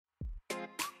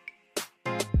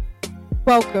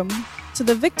Welcome to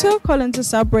the Victor Collins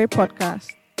Asabwe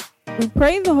podcast. We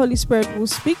pray the Holy Spirit will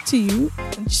speak to you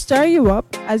and stir you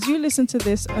up as you listen to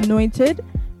this anointed,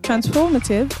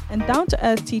 transformative, and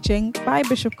down-to-earth teaching by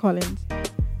Bishop Collins.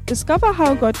 Discover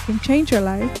how God can change your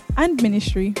life and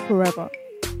ministry forever.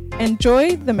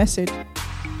 Enjoy the message.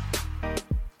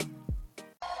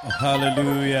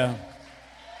 Hallelujah.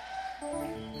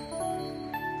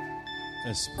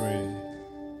 Let's pray.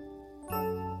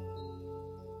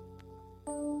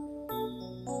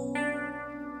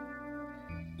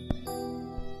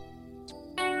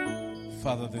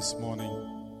 Father, this morning,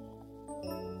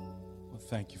 we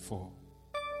thank you for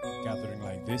gathering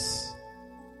like this.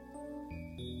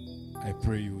 I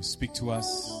pray you will speak to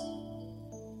us.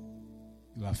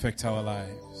 You will affect our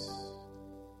lives.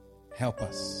 Help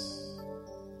us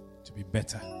to be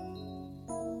better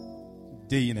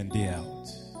day in and day out.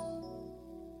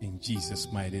 In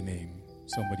Jesus' mighty name.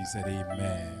 Somebody said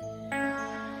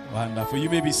amen. Wonderful.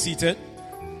 You may be seated.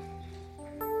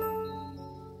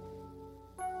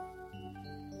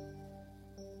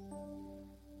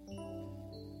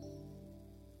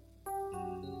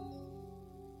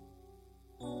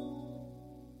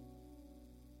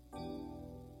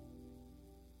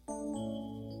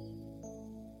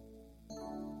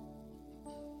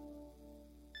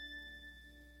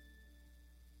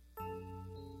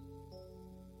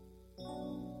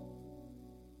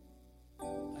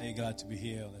 Are you glad to be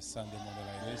here on a Sunday morning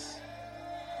like this?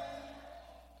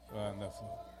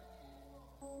 Wonderful.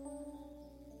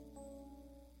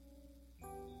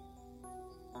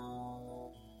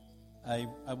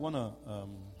 I want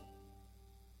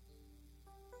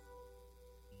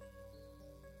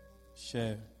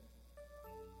to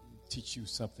teach you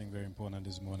something very important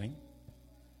this morning.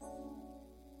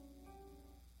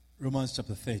 Romans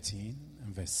chapter 13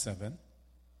 and verse 7.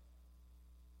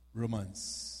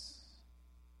 Romans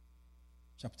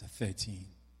chapter 13.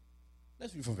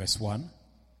 Let's read from verse 1.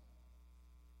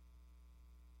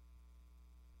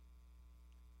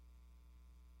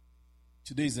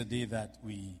 Today is the day that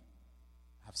we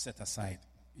have set aside.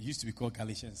 It used to be called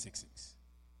Galatians 6:6.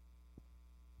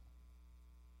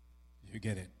 You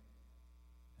get it?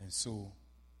 And so,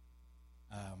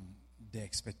 the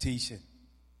expectation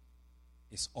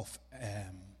is of a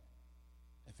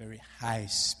very high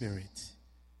spirit,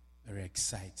 very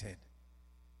excited.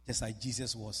 Just like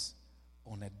Jesus was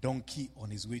on a donkey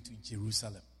on his way to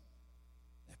Jerusalem.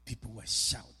 The people were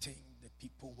shouting, the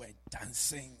people were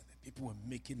dancing, the people were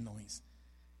making noise.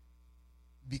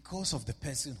 Because of the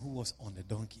person who was on the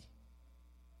donkey.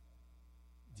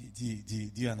 Do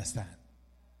you understand?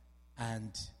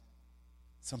 And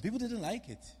some people didn't like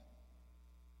it.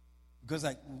 Because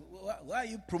like, why are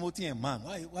you promoting a man?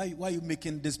 Why are you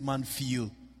making this man feel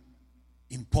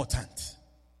important?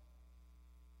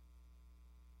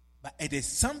 But it is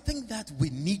something that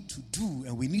we need to do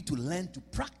and we need to learn to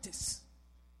practice.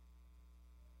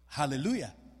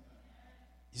 Hallelujah.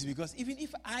 It's because even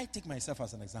if I take myself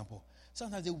as an example,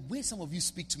 sometimes the way some of you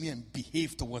speak to me and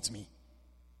behave towards me,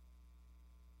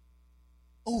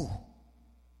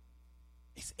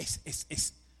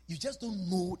 it's you just don't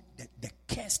know the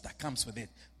curse that comes with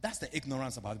it. That's the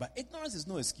ignorance about it. But ignorance is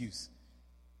no excuse.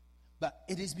 But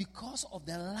it is because of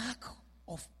the lack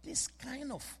of this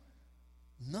kind of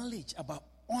knowledge about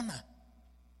honor.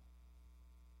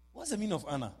 What's the meaning of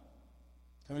honor?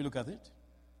 Can we look at it?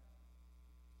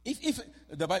 If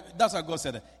the Bible, that's what God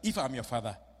said. If I'm your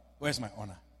father, where's my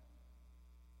honor?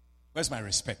 Where's my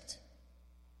respect?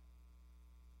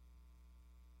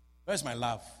 Where's my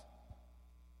love?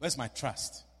 Where's my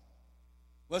trust?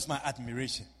 Where's my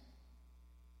admiration?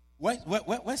 Where's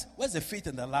the faith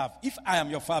and the love? If I am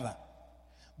your father,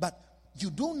 but you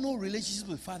don't know relationships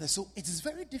with father, so it is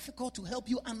very difficult to help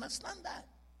you understand that.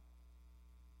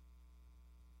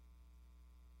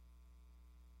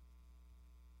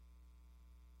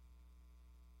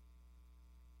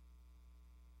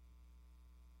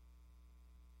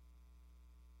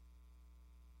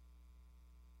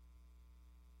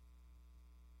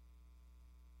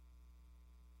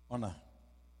 Honor.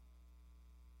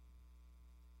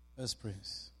 Let's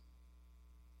praise.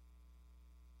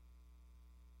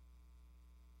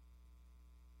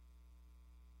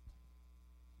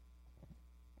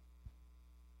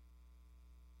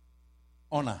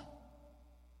 Honor.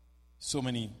 So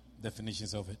many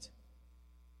definitions of it.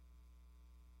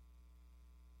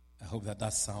 I hope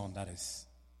that sound that is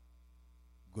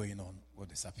going on will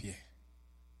disappear,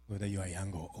 whether you are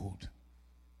young or old,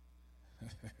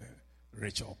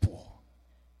 rich or poor.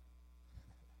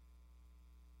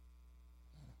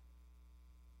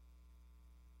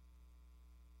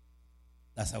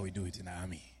 That's how we do it in the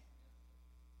army.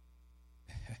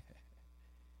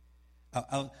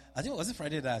 I think it was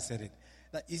Friday that I said it.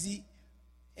 That you see,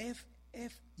 if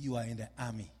you are in the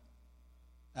army,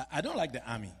 I don't like the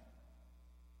army,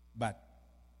 but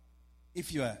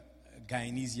if you are a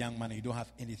Guyanese young man and you don't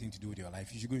have anything to do with your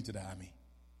life, you should go into the army.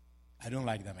 I don't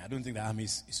like the army. I don't think the army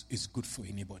is good for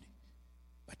anybody.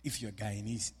 But if you're a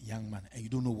Guyanese young man and you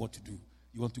don't know what to do,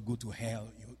 you want to go to hell,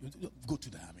 you go to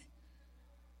the army.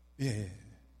 Yeah.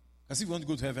 Because if you want to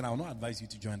go to heaven, I will not advise you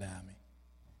to join the army.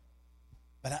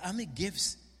 But the army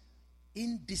gives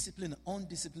indisciplined,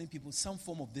 undisciplined people some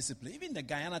form of discipline. Even the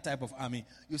Guyana type of army,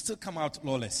 you still come out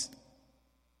lawless.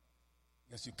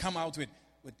 Because you come out with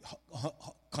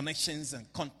connections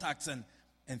and contacts and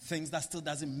things that still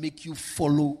doesn't make you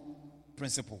follow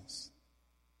principles.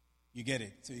 You get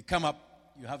it? So you come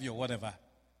up, you have your whatever,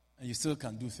 and you still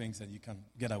can do things and you can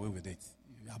get away with it.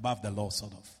 You're above the law,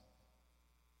 sort of.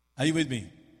 Are you with me?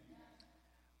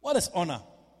 What is honor?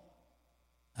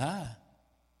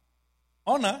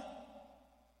 Honor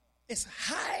is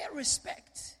high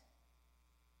respect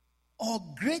or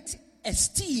great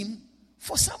esteem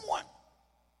for someone.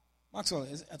 Maxwell,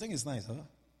 I think it's nice, huh?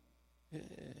 Yeah.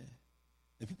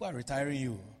 The people are retiring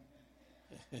you.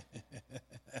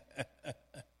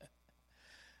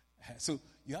 So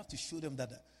you have to show them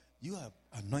that you are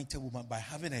an anointed woman by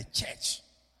having a church.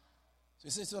 So he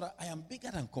says, so I am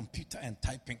bigger than computer and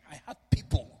typing. I had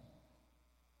people.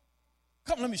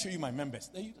 Come, let me show you my members.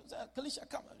 Then you say, Kalisha,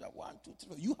 come. 1, 2,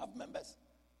 3. You have members?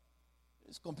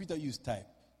 This computer use type.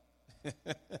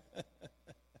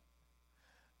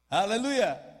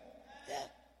 Hallelujah. Yeah.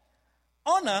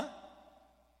 Honor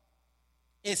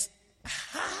is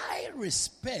high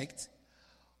respect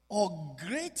or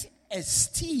great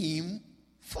esteem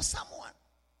for someone.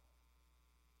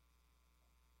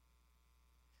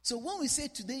 So when we say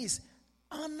today is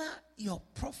honor your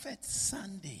prophet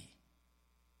Sunday,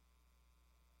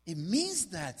 it means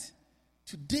that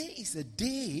today is a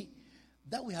day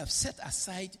that we have set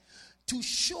aside to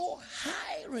show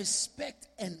high respect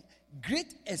and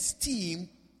great esteem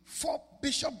for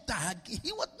Bishop Dag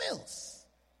Heward-Mills.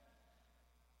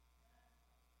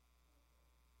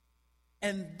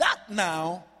 And that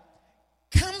now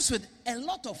comes with a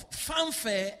lot of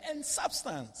fanfare and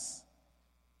substance.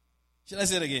 Should I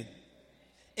say it again?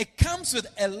 It comes with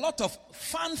a lot of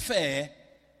fanfare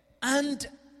and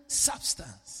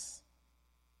substance.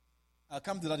 I'll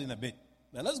come to that in a bit.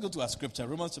 But let's go to our scripture,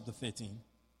 Romans chapter 13.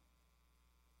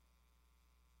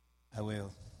 I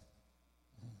will.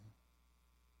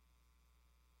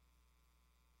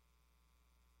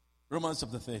 Romans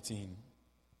chapter 13.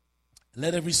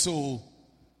 Let every soul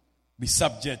be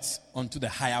subject unto the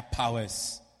higher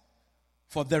powers.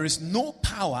 For there is no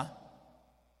power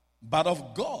but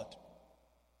of God.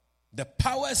 The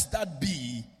powers that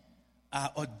be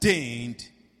are ordained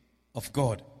of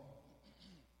God.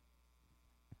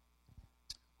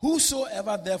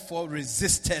 Whosoever therefore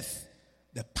resisteth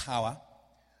the power,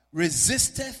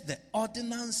 resisteth the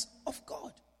ordinance of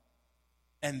God.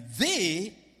 And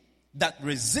they that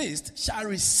resist shall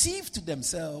receive to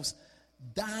themselves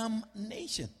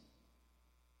damnation.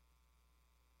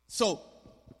 So,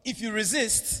 if you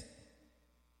resist,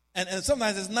 and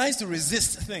sometimes it's nice to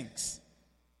resist things.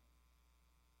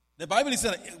 The Bible is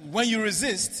saying when you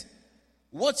resist,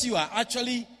 what you are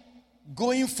actually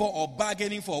going for or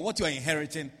bargaining for, what you are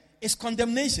inheriting, is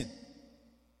condemnation.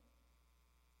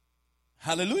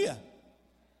 Hallelujah.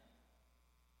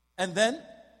 And then,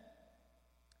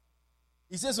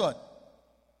 he says what?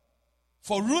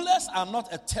 For rulers are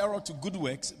not a terror to good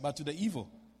works, but to the evil.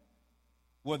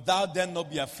 Wilt thou then not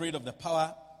be afraid of the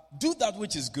power? Do that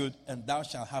which is good, and thou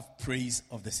shalt have praise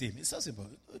of the same. It's so simple.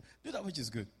 Do that which is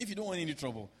good. If you don't want any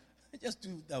trouble, just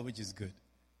do that which is good.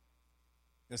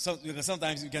 Because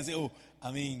sometimes you can say,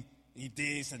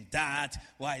 this and that.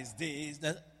 Why is this?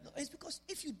 That. No, it's because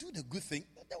if you do the good thing,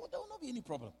 there will not be any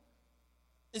problem.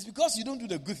 It's because you don't do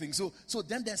the good thing. So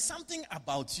then there's something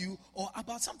about you or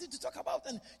about something to talk about,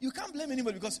 and you can't blame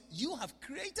anybody because you have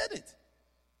created it.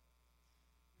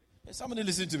 Is somebody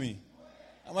listening to me?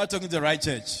 Am I talking to the right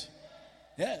church?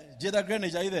 Yeah. Jeddah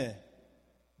Greenwich, are you there?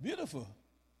 Beautiful.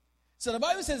 So the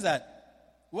Bible says that.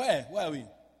 Where are we?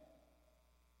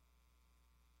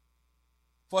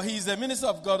 For he is the minister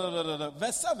of God.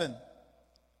 Verse 7.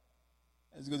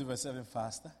 Let's go to verse 7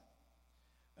 faster.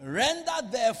 Render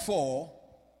therefore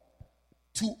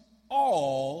to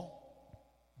all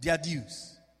their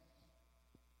dues.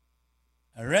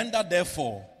 Render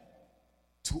therefore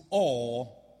to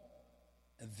all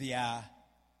their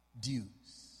dues.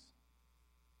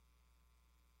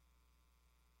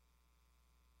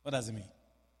 What does it mean?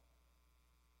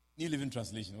 New Living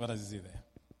Translation, what does it say there?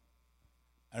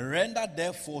 Render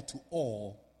therefore to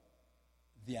all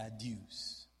their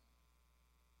dues.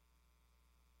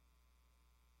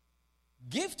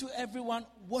 Give to everyone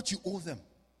what you owe them.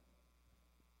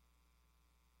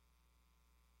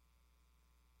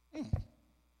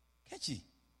 Catchy.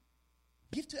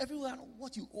 Give to everyone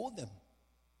what you owe them.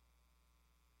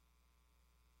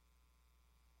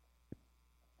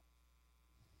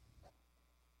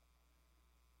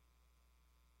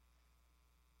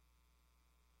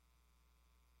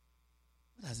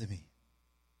 What does it mean?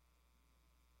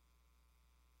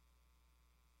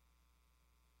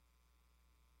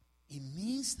 It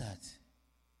means that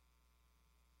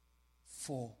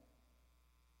for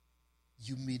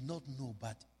you may not know,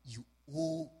 but you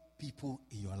owe people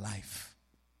in your life.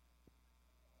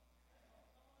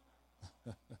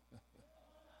 Yeah.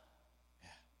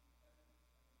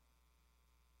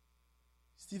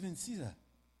 Stephen Caesar,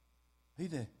 are you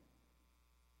there?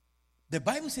 The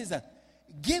Bible says that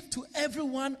give to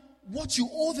everyone what you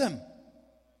owe them.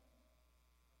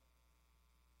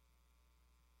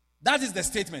 That is the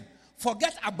statement.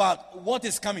 Forget about what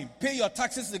is coming. Pay your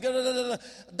taxes.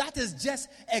 That is just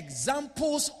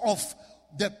examples of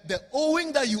the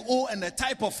owing that you owe and the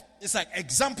type of, it's like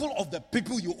example of the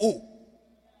people you owe.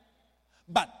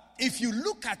 But if you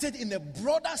look at it in a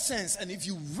broader sense, and if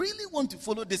you really want to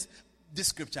follow this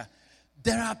scripture,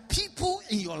 there are people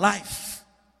in your life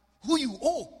who you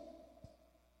owe.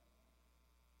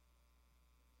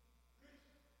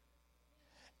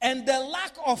 And the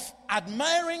lack of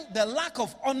admiring, the lack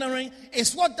of honoring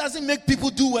is what doesn't make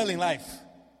people do well in life.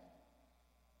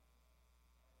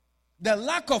 The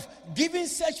lack of giving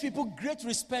such people great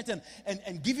respect and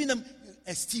giving them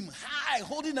esteem,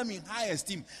 holding them in high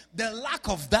esteem. The lack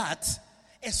of that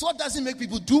is what doesn't make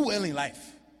people do well in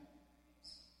life.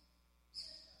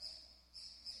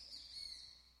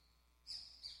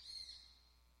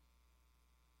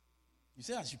 You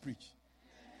say I should preach.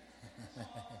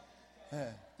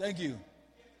 Thank you.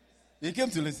 They came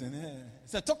to listen.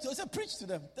 So talk to. I said, preach to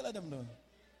them. Tell them no.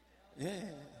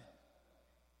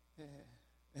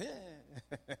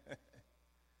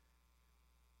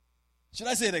 Should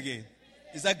I say it again?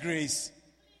 Is that Grace?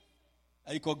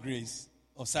 Are you called Grace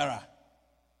or Sarah?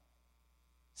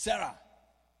 Sarah.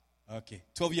 Okay,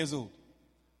 12 years old.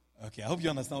 Okay, I hope you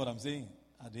understand what I'm saying.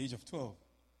 At the age of 12.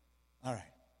 All right.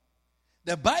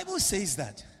 The Bible says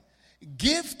that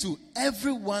give to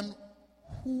everyone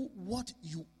what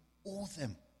you owe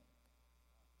them.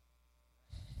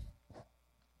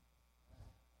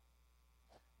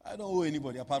 I don't owe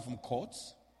anybody apart from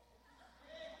courts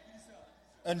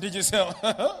and digital.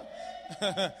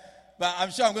 But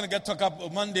I'm sure I'm going to get talked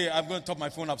up Monday. I'm going to top my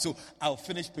phone up, so I'll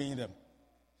finish paying them.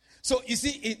 So you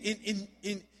see,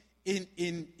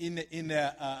 in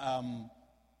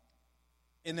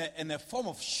a form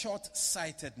of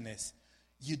short-sightedness,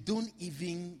 you don't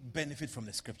even benefit from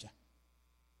the scripture.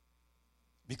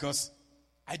 Because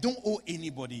I don't owe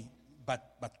anybody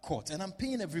but court. And I'm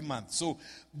paying every month. So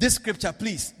this scripture,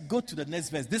 please, go to the next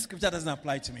verse. This scripture doesn't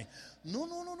apply to me. No.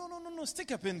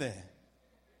 Stick up in there.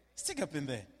 Stick up in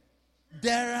there.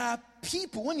 There are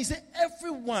people, when you say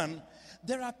everyone,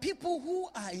 there are people who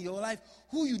are in your life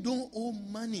who you don't owe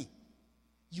money.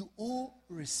 You owe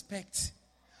respect.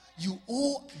 You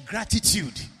owe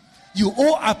gratitude. You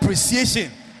owe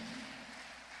appreciation.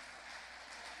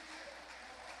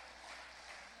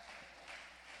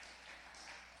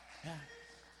 Yeah.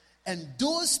 And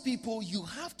those people, you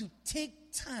have to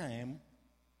take time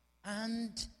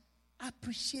and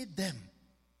appreciate them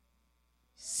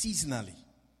seasonally.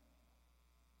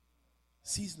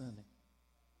 Seasonally.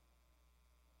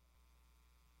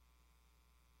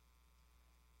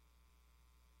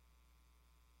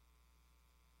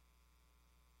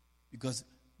 Because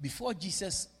before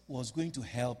Jesus was going to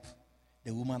help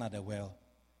the woman at the well,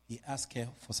 he asked her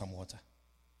for some water.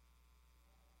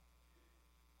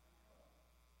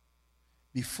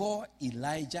 Before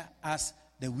Elijah asked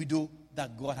the widow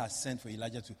that God has sent for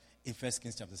Elijah to, in 1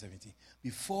 Kings chapter 17,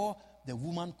 before the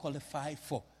woman qualified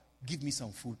for give me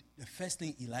some food, the first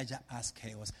thing Elijah asked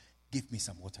her was, give me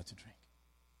some water to drink.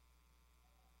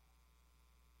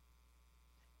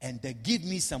 And the give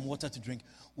me some water to drink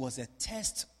was a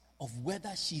test of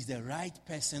whether she's the right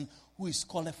person who is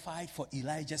qualified for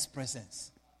Elijah's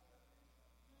presence.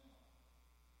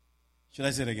 Should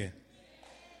I say it again?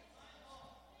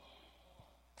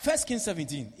 1 Kings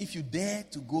 17, if you dare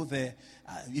to go there,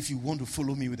 if you want to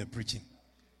follow me with the preaching.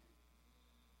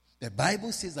 The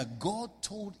Bible says that God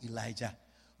told Elijah,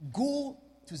 go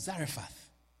to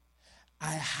Zarephath.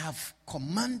 I have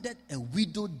commanded a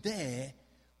widow there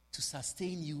to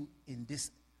sustain you in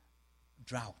this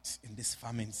drought, in this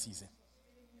famine season.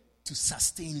 To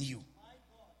sustain you.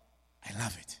 I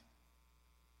love it.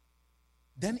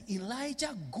 Then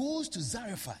Elijah goes to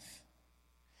Zarephath.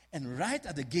 And right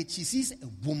at the gate, she sees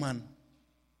a woman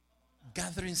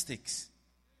gathering sticks.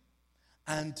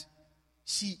 And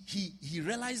he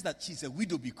realized that she's a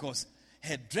widow because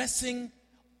her dressing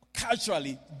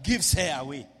culturally gives her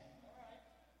away.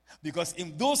 Because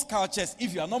in those cultures,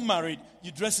 if you are not married,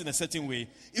 you dress in a certain way.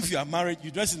 If you are married, you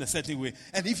dress in a certain way.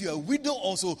 And if you are a widow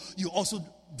also, you also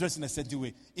dress in a certain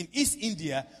way. In East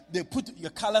India, they put your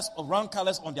colors or round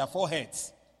colors on their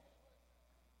foreheads.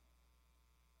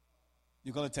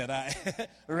 You call it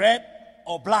red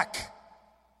or black.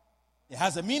 It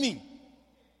has a meaning.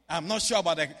 I'm not sure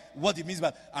about what it means,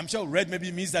 but I'm sure red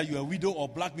maybe means that you're a widow or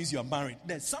black means you are married.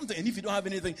 There's something, and if you don't have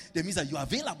anything, that means that you are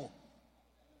available.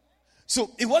 So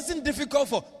it wasn't difficult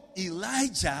for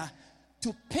Elijah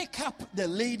to pick up the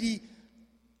lady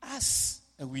as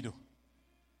a widow.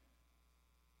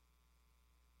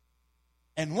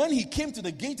 And when he came to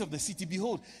the gate of the city,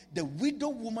 behold, the widow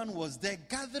woman was there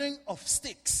gathering of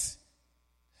sticks.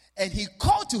 And he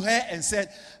called to her and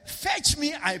said, fetch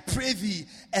me, I pray thee,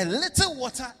 a little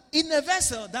water in a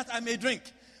vessel that I may drink.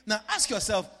 Now ask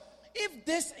yourself, if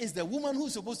this is the woman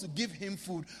who's supposed to give him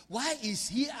food, why is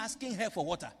he asking her for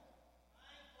water?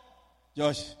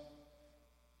 Josh.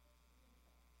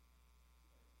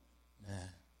 Nah.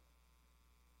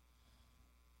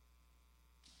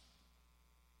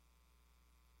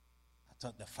 I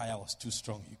thought the fire was too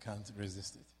strong. You can't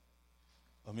resist it.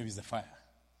 Or maybe it's the fire.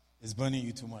 It's burning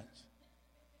you too much.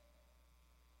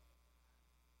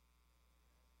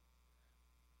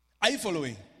 Are you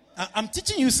following? I'm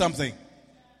teaching you something.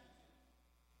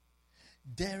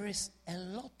 There is a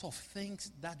lot of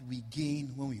things that we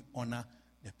gain when we honor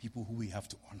the people who we have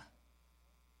to honor.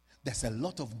 There's a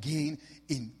lot of gain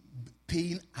in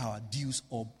paying our dues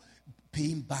or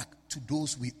paying back to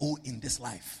those we owe in this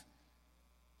life.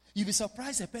 You'll be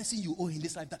surprised a person you owe in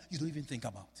this life that you don't even think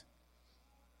about.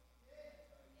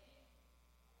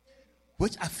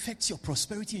 Which affects your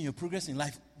prosperity and your progress in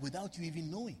life without you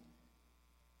even knowing.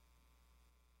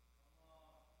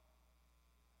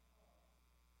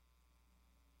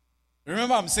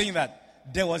 Remember, I'm saying that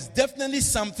there was definitely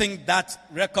something that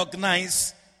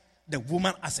recognized the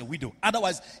woman as a widow.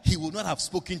 Otherwise, he would not have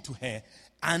spoken to her.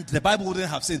 And the Bible wouldn't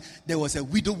have said there was a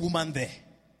widow woman there.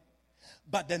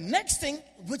 But the next thing,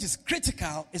 which is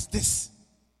critical, is this.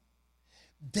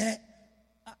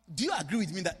 Do you agree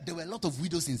with me that there were a lot of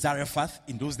widows in Zarephath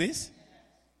in those days?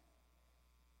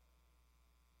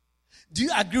 Do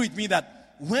you agree with me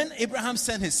that when Abraham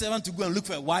sent his servant to go and look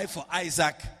for a wife for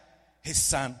Isaac, his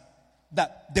son,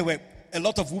 that there were a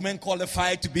lot of women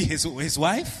qualified to be his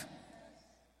wife?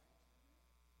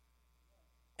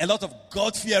 A lot of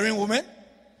God-fearing women?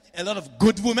 A lot of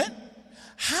good women?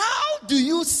 How do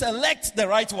you select the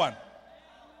right one?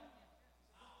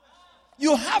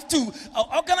 You have to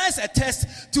organize a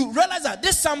test to realize that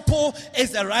this sample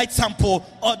is the right sample,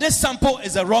 or this sample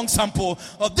is the wrong sample,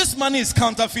 or this money is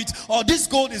counterfeit, or this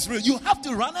gold is real. You have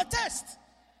to run a test.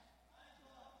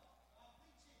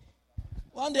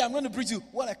 One day I'm going to preach you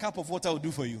what a cup of water will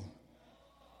do for you.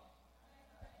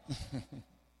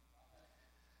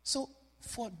 So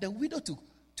for the widow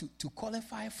to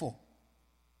qualify for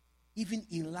even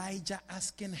Elijah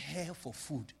asking her for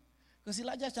food, because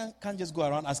Elijah can't just go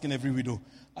around asking every widow,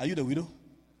 are you the widow?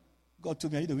 God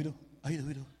told me, are you the widow? Are you the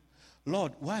widow?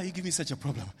 Lord, why are you giving me such a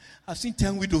problem? I've seen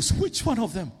 10 widows. Which one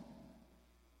of them?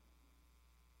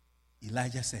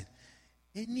 Elijah said,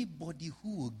 anybody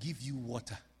who will give you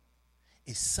water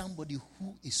is somebody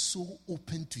who is so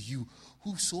open to you,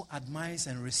 who so admires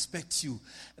and respects you,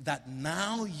 that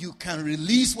now you can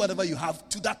release whatever you have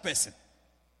to that person.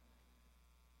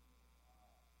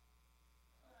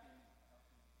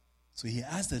 So he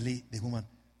asked the woman,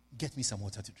 get me some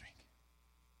water to drink.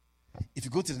 If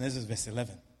you go to the next verse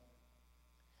 11,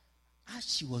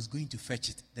 as she was going to fetch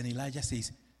it, then Elijah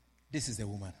says, this is the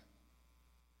woman.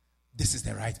 This is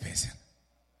the right person.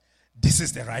 This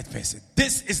is the right person.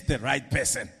 This is the right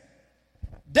person.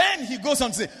 Then he goes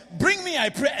on to say, bring me, I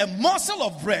pray, a morsel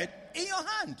of bread in your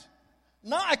hand.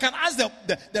 Now I can ask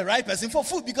the right person for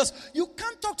food, because you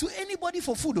can't talk to anybody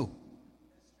for food, though.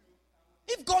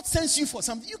 If God sends you for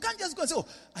something, you can't just go and say, oh,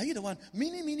 are you the one?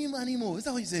 Mini, money, more. Is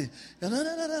that what you say?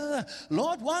 No.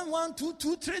 Lord, 1,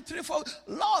 2, 3, 4.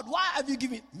 Lord, why have you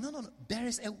given? No. There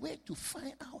is a way to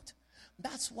find out.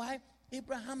 That's why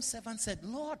Abraham's servant said,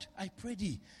 Lord, I pray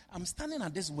thee, I'm standing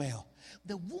at this well.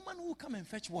 The woman will come and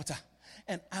fetch water,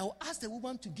 and I will ask the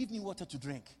woman to give me water to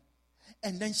drink.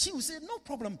 And then she will say, no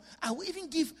problem, I will even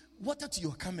give water to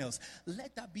your camels.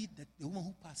 Let that be the woman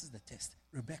who passes the test.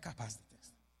 Rebecca passed the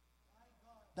test.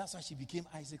 That's why she became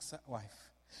Isaac's wife.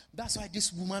 That's why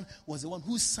this woman was the one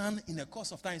whose son, in the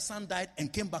course of time, son died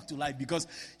and came back to life, because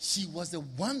she was the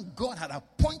one God had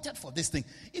appointed for this thing.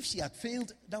 If she had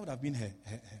failed, that would have been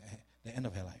the end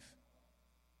of her life.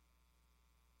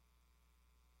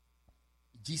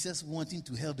 Jesus, wanting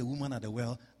to help the woman at the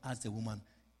well, asked the woman,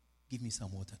 give me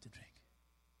some water to drink.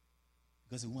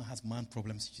 Because the woman has man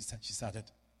problems, she started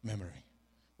murmuring.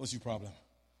 What's your problem?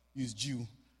 You's Jew,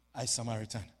 I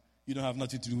Samaritan. You don't have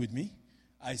nothing to do with me.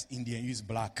 I is Indian, you is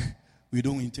black. We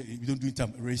don't do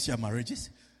interracial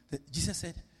marriages. Jesus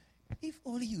said, if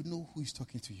only you know who is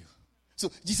talking to you.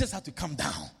 So Jesus had to come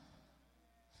down.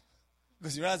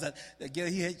 Because he realized that the girl,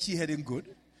 she heading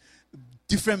good.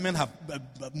 Different men have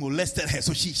molested her.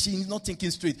 So she's not thinking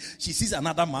straight. She sees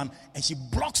another man and she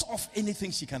blocks off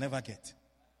anything she can ever get.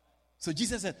 So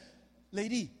Jesus said,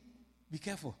 lady, be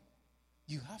careful.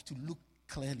 You have to look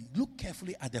clearly. Look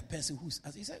carefully at the person who's,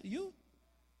 as he said, you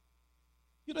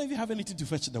don't even have anything to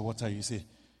fetch the water. You say,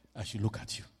 I should look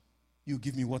at you. You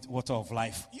give me water of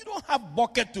life. You don't have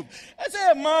bucket to. I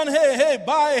say, man, hey,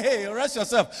 bye, hey, rest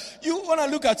yourself. You want to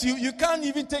look at you. You can't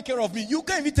even take care of me. You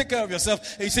can't even take care of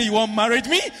yourself. And you say, you want to marry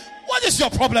me? What is your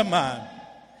problem, man?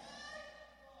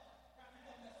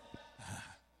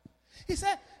 He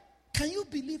said, can you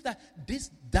believe that this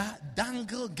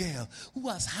dangle girl who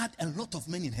has had a lot of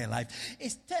men in her life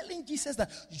is telling Jesus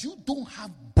that you don't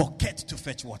have bucket to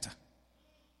fetch water?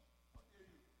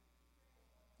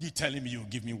 You telling me you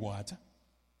give me water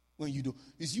when you do?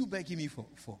 Is you begging me for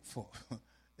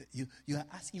you are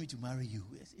asking me to marry you?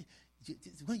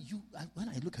 When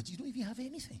I look at you, you don't even have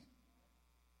anything.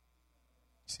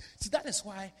 See, that is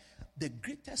why the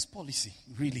greatest policy,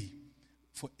 really,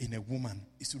 in a woman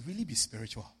is to really be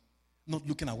spiritual, not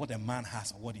looking at what a man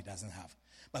has or what he doesn't have.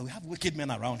 But we have wicked men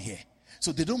around here,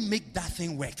 so they don't make that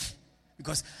thing work,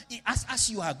 because as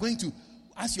you are going to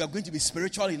be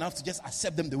spiritual enough to just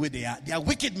accept them the way they are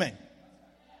wicked men.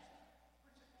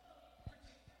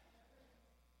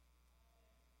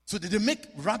 So they make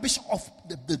rubbish of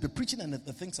the preaching and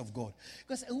the things of God.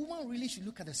 Because a woman really should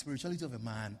look at the spirituality of a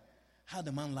man, how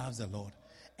the man loves the Lord,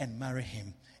 and marry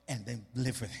him, and then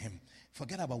live with him.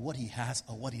 Forget about what he has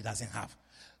or what he doesn't have.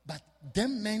 But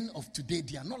them men of today,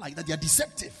 they are not like that. They are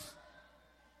deceptive.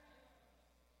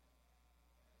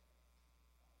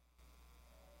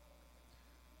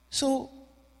 So,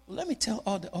 let me tell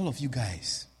all of you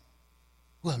guys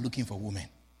who are looking for women,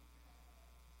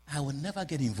 I will never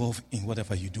get involved in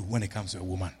whatever you do when it comes to a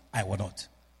woman. I will not.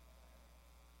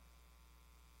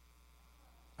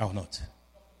 I will not.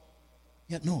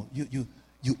 Yeah, no,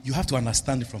 you have to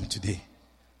understand it from today.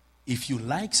 If you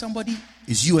like somebody,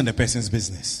 it's you and the person's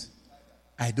business.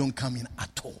 I don't come in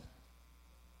at all.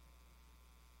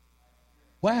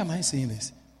 Why am I saying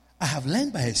this? I have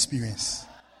learned by experience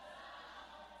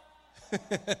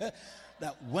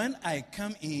that when I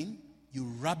come in, you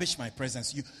rubbish my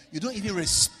presence. You don't even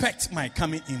respect my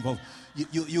coming involved.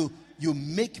 You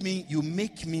make me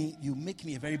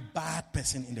a very bad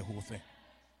person in the whole thing.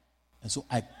 And so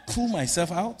I pull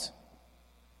myself out.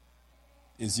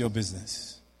 It's your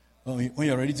business. When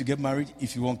you're ready to get married,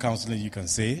 if you want counseling, you can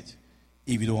say it.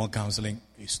 If you don't want counseling,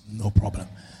 it's no problem.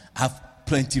 I have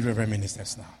plenty of reverend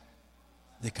ministers now.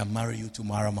 They can marry you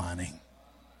tomorrow morning.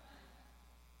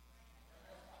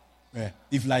 Yeah.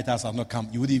 If Lighthouse have not come,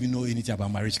 you wouldn't even know anything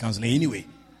about marriage counseling anyway.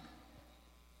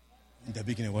 In the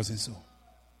beginning, it wasn't so.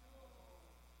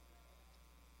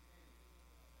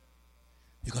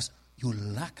 Because you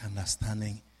lack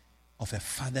understanding of a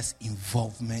father's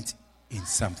involvement in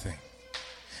something.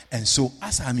 And so,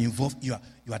 as I'm involved, you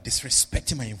are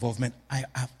disrespecting my involvement. I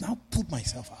have now put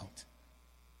myself out.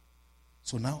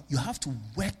 So now, you have to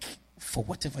work for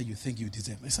whatever you think you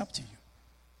deserve. It's up to you.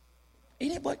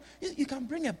 Anybody, you can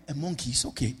bring a monkey, it's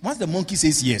okay. Once the monkey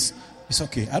says yes, it's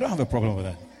okay. I don't have a problem with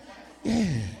that.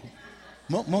 Yeah.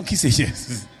 Monkey says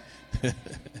yes.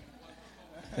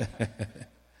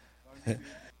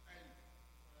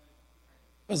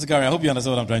 Pastor Gary, I hope you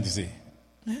understand what I'm trying to say.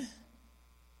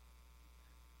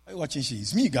 Are you watching she?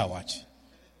 It's me you got to watch.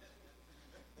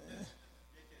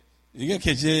 You get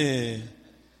catch it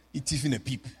in a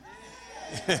peep.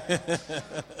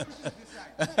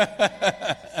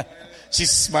 She's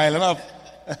smiling up.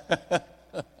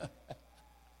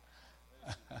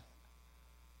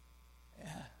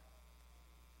 Yeah.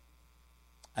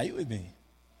 Are you with me?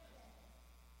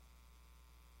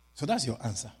 So that's your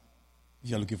answer. If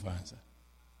you're looking for an answer.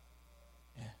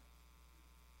 Yeah.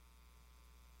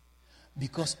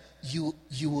 Because you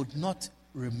would not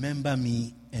remember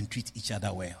me and treat each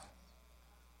other well.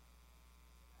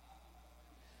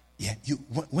 Yeah,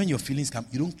 when your feelings come,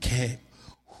 you don't care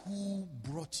who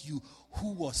brought you,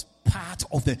 who was part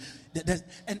of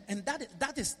and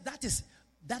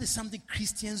that is something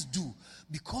Christians do.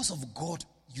 Because of God,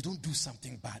 you don't do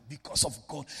something bad. Because of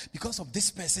God, because of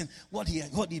this person, what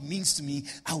he means to me,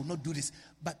 I will not do this.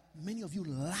 But many of you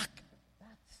lack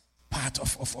that part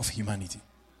of humanity.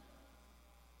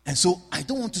 And so I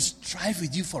don't want to strive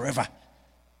with you forever.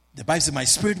 The Bible says, my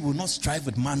spirit will not strive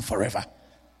with man forever.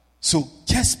 So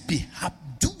just be happy.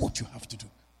 Do what you have to do.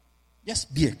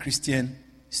 Just be a Christian.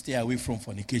 Stay away from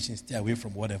fornication. Stay away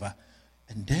from whatever.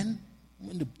 And then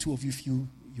when the two of you feel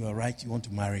you are right, you want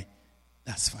to marry,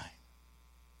 that's fine.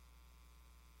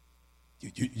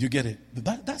 You get it?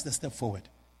 But that's the step forward.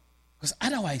 Because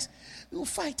otherwise, we'll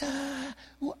fight,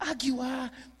 we'll argue.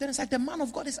 Then it's like the man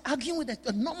of God is arguing with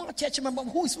a normal church member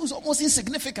who's almost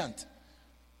insignificant.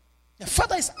 The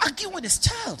father is arguing with his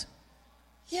child.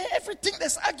 Yeah, everything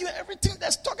there's arguing, everything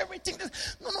there's talk, everything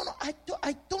there's... No. I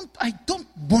don't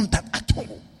want that at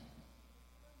all.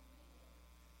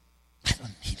 I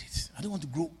don't need it. I don't want to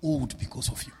grow old because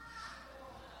of you.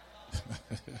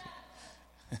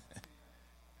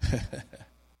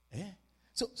 Yeah.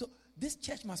 So this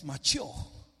church must mature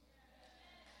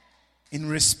in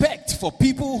respect for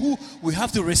people who we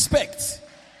have to respect.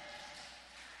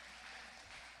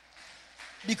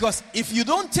 Because if you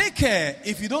don't take care,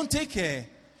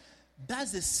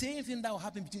 that's the same thing that will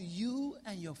happen between you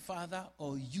and your father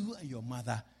or you and your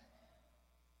mother.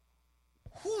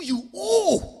 Who you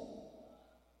owe.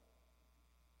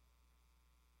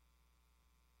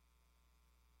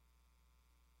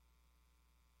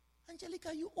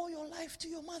 Angelica, you owe your life to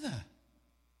your mother.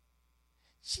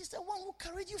 She's the one who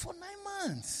carried you for 9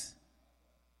 months.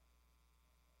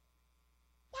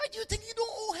 Why do you think you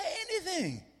don't owe her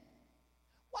anything?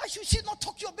 Why should she not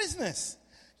talk your business?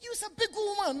 You're a big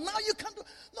woman. Now you can't do...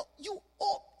 No, you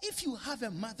owe... If you have a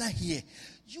mother here,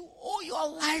 you owe your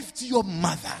life to your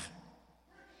mother.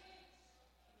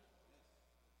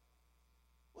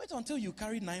 Wait until you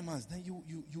carry 9 months. Then you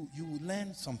will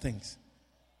learn some things.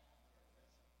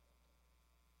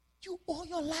 You owe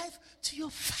your life to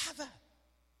your father.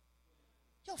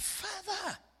 Your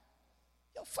father.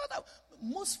 Your father.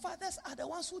 Most fathers are the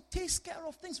ones who take care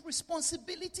of things,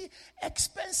 responsibility,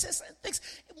 expenses and things.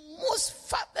 Most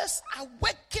fathers are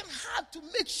working hard to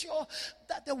make sure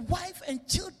that the wife and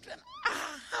children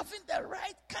are having the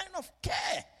right kind of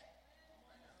care.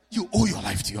 You owe your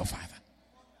life to your father.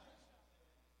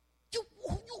 You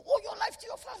owe your life to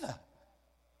your father.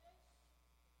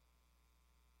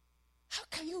 How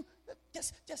can you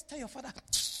just tell your father,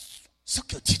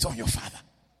 suck your teeth on your father?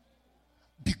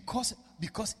 Because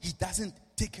he doesn't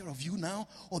take care of you now,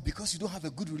 or because you don't have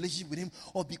a good relationship with him,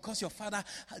 or because your father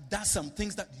does some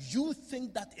things that you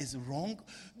think that is wrong.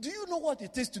 Do you know what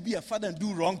it is to be a father and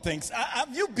do wrong things?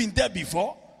 Have you been there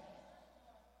before?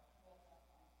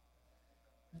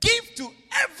 Give to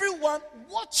everyone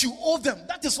what you owe them.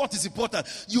 That is what is important.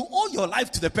 You owe your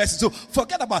life to the person. So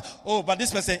forget about, but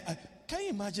this person, can you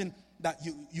imagine that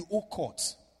you owe court?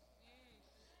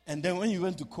 And then when you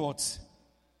went to court,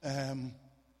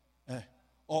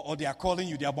 or they are calling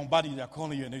you, they are bombarding you, they are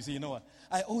calling you, and they say, you know what,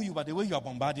 I owe you, but the way you are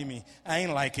bombarding me, I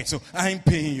ain't like it, so I ain't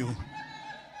paying you.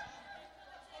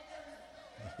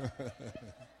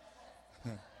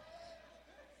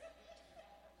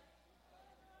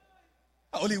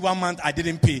 Only 1 month I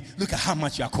didn't pay. Look at how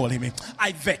much you are calling me.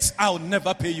 I vex. I'll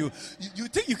never pay you. You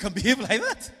think you can behave like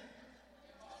that?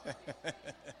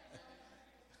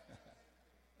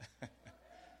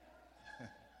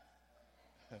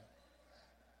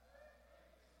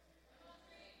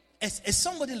 Is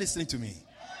somebody listening to me?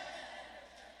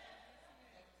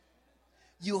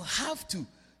 You have to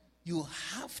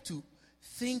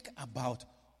think about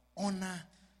honor,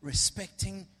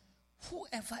 respecting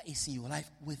whoever is in your life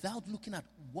without looking at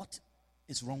what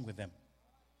is wrong with them.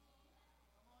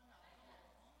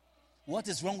 What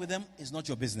is wrong with them is not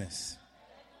your business.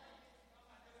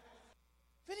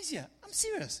 Felicia, I'm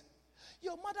serious.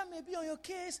 Your mother may be on your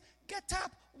case. Get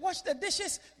up, wash the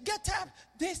dishes, get up,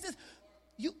 this.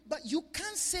 But you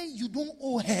can't say you don't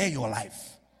owe her your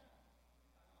life.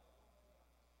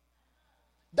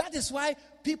 That is why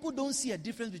people don't see a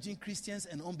difference between Christians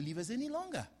and unbelievers any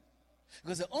longer.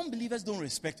 Because the unbelievers don't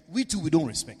respect. We too, we don't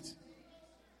respect.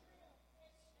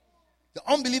 The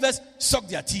unbelievers suck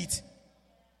their teeth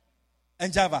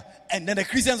and Java. And then the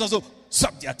Christians also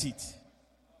suck their teeth.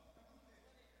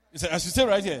 I should say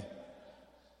right here.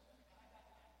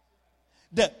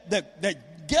 The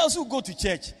girls who go to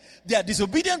church, they are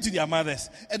disobedient to their mothers.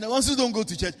 And the ones who don't go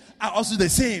to church are also the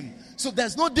same. So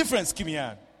there's no difference,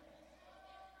 Kimian.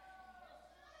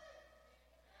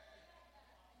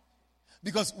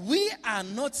 Because we are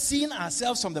not seeing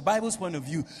ourselves from the Bible's point of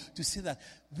view to say that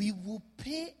we will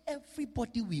pay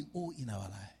everybody we owe in our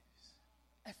lives.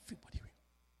 Everybody we owe.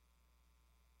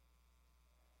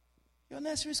 Your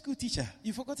nursery school teacher,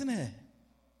 you've forgotten her.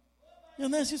 Your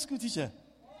nursery school teacher.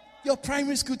 Your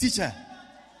primary school teacher.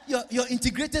 Your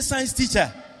integrated science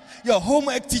teacher. Your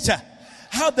homework teacher.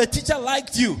 How the teacher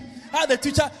liked you. How the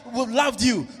teacher loved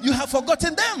you. You have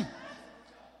forgotten them.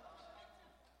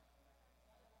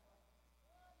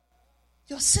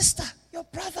 Your sister, your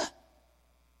brother.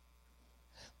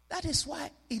 That is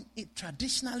why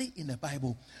traditionally in the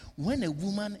Bible, when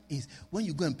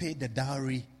you go and pay the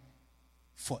dowry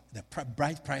for the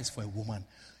bride price for a woman,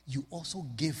 you also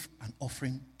give an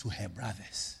offering to her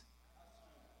brothers.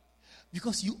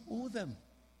 Because you owe them.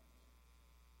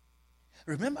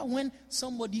 Remember when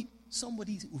somebody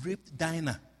raped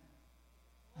Dinah?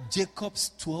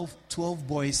 Jacob's 12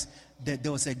 boys.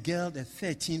 There was a girl, the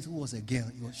 13th, who was a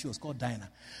girl. She was called Dinah.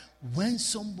 When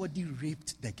somebody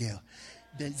raped the girl,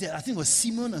 I think it was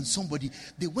Simon and somebody,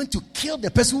 they went to kill the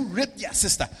person who raped their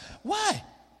sister. Why?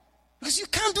 Because you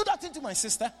can't do that thing to my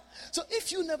sister. So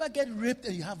if you never get raped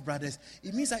and you have brothers,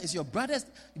 it means that it's your brothers,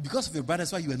 because of your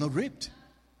brothers, why you were not raped.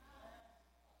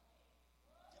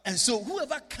 And so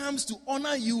whoever comes to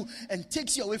honor you and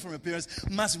takes you away from your parents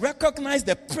must recognize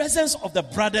the presence of the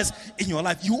brothers in your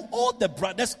life. You owe the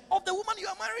brothers of the woman you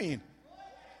are marrying.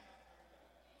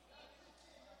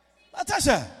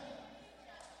 Natasha.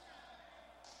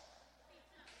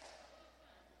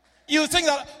 You think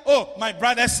that, my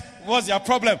brothers, what's your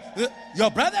problem?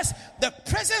 Your brothers, the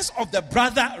presence of the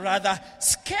brother rather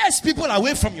scares people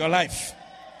away from your life.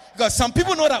 Because some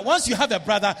people know that once you have a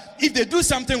brother, if they do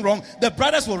something wrong, the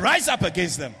brothers will rise up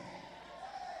against them.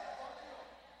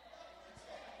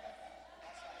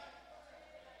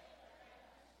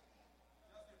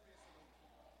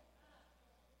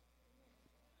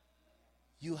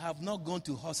 You have not gone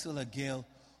to hustle a girl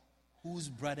whose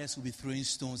brothers will be throwing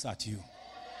stones at you.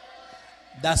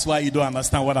 That's why you don't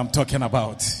understand what I'm talking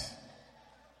about.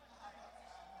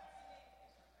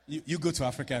 You go to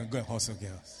Africa and go and hustle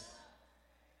girls.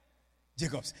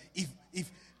 Jacobs,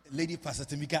 if Lady Pastor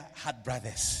Tamika had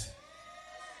brothers,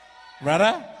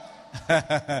 brother,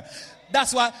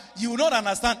 that's why you will not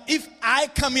understand. If I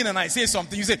come in and I say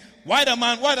something, you say, why the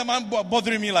man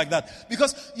bothering me like that?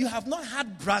 Because you have not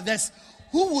had brothers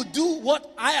who would do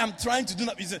what I am trying to do.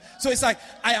 So it's like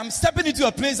I am stepping into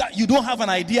a place that you don't have an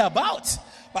idea about.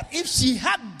 But if she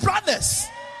had brothers,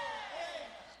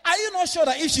 are you not sure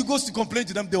that if she goes to complain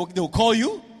to them, they'll call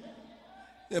you?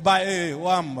 What are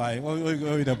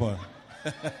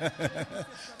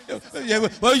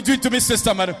you doing to me,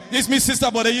 sister, madam? It's me,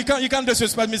 sister, but you can't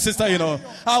disrespect me, sister, you know.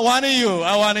 I want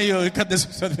you. You can't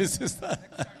disrespect me, sister.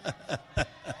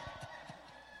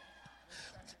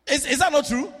 Is that not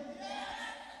true?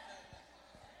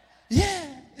 Yeah,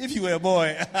 if you were a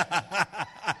boy.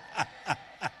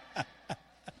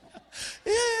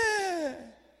 Yeah.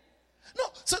 No,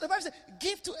 so the Bible says,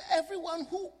 give to everyone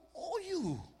who owe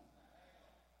you.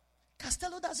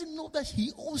 Costello doesn't know that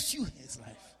he owes you his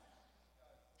life.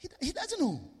 He doesn't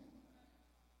know.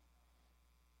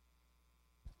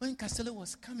 When Costello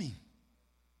was coming,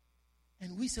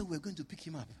 and we said we were going to pick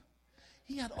him up,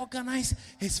 he had organized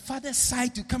his father's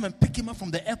side to come and pick him up from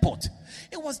the airport.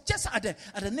 It was just at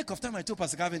the nick of time I told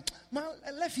Pastor Gavin, man,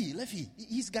 Leffy,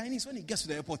 he's Guyanese. When he gets to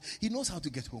the airport, he knows how to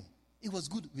get home. It was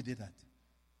good we did that.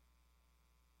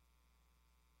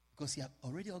 Because he had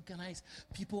already organized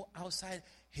people outside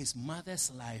his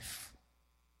mother's life.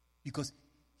 Because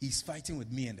he's fighting with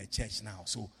me and the church now.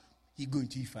 So he's going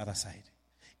to his father's side.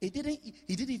 He didn't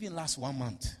even last 1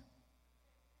 month.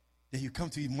 Then you come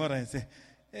to his mother and say,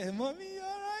 hey, mommy, you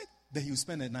all right? Then you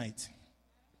spend the night.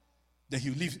 Then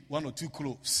you leave 1 or 2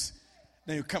 clothes.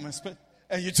 Then you come and spend,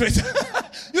 and you throw it.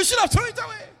 You should have thrown it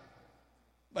away.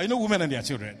 But you know women and their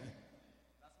children.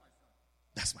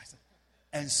 That's my son.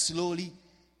 And slowly,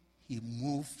 he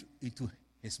moved into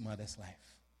his mother's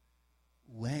life.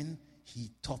 When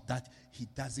he thought that he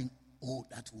doesn't owe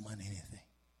that woman anything.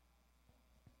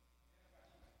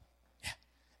 Yeah.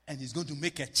 And he's going to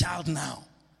make a child now.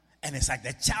 And it's like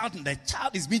the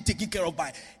child is being taken care of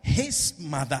by his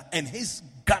mother and his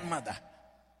grandmother.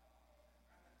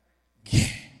 Yeah.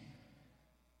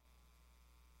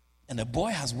 And the boy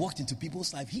has walked into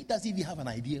people's life. He doesn't even have an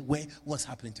idea what's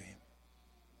happening to him.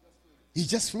 He's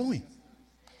just flowing.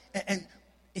 And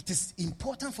it is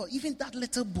important for even that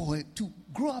little boy to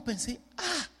grow up and say,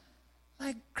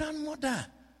 my grandmother,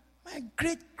 my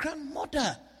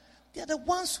great-grandmother, they are the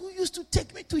ones who used to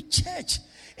take me to church.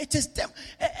 It is them.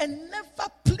 And never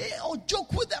play or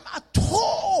joke with them at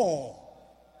all.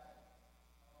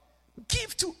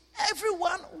 Give to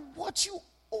everyone what you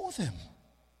owe them.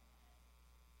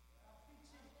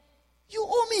 You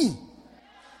owe me.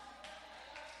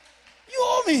 You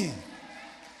owe me.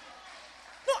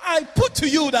 No, I put to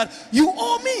you that you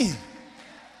owe me.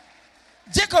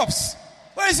 Jacobs,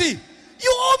 where is he? You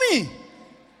owe me.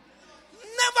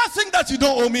 Never think that you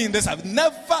don't owe me in this house.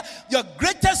 Never. Your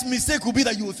greatest mistake will be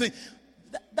that you will think.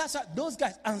 That's what those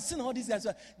guys, and seeing all these guys,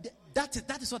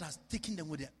 that is what has taken them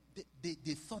with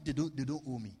they thought they don't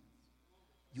owe me.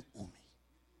 You owe me.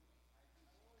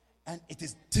 And it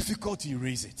is difficult to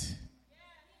erase it.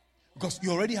 Because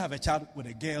you already have a child with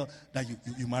a girl that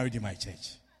you married in my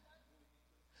church.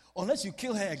 Unless you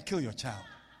kill her and kill your child.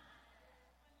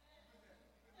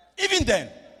 Even then,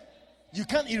 you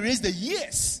can't erase the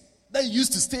years that you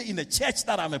used to stay in the church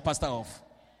that I'm a pastor of.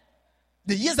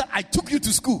 The years that I took you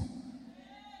to school.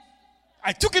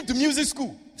 I took him to music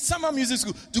school, summer music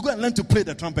school, to go and learn to play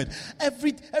the trumpet.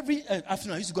 Every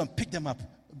afternoon, I used to go and pick them up.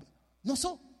 No,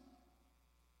 so.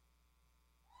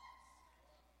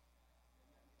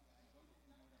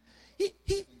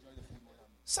 He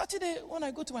Saturday, when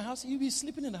I go to my house, he'll be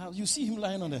sleeping in the house. You see him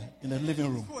lying in the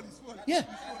living room. Yeah.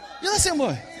 You're the same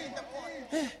boy.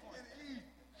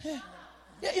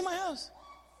 Yeah, in my house.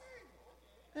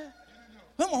 Yeah.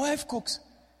 When my wife cooks,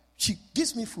 she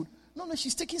gives me food. No,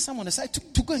 she's taking some on the side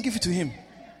to go and give it to him.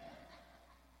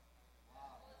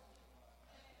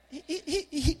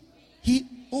 He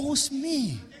owes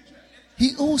me.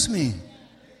 He owes me.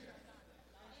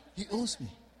 He owes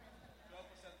me.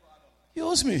 He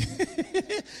owes me.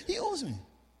 He owes me.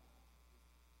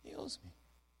 He owes me.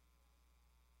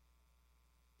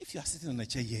 If you are sitting on a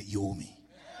chair here, you owe me.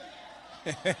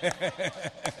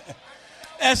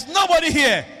 There's nobody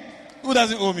here who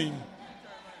doesn't owe me.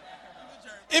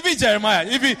 Even Jeremiah,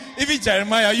 even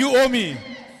Jeremiah, you owe me.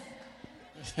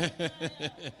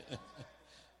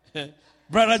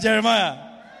 Brother Jeremiah,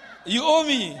 you owe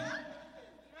me.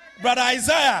 Brother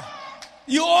Isaiah,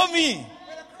 you owe me.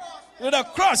 With a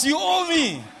cross, you owe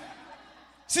me.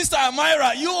 Sister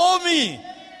Amira, you owe me.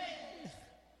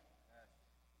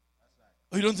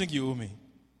 Oh, you don't think you owe me?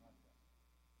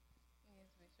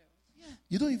 Yeah.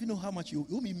 You don't even know how much you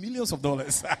owe me. Millions of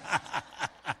dollars.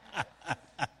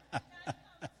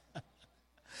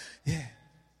 Yeah.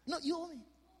 No, you owe me.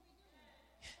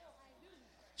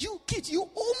 You kids, you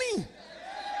owe me.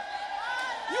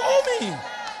 You owe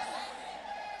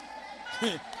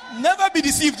me. Never be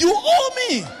deceived. You owe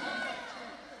me.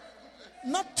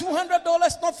 Not $200,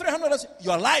 not $300.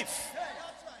 Your life.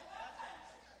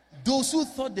 Those who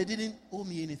thought they didn't owe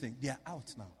me anything, they are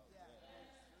out now.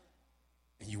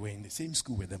 And you were in the same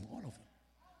school with them, all of them.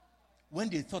 When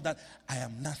they thought that I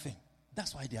am nothing,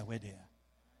 that's why they are where they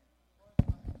are.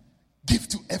 Give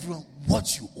to everyone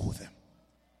what you owe them.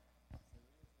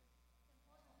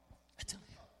 I tell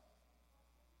you,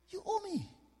 you owe me.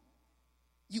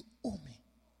 You owe me.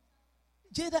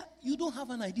 Jada, you don't have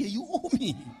an idea. You owe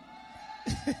me.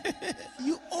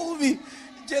 You owe me.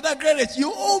 Jada Greenwich,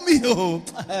 you owe me. Oh.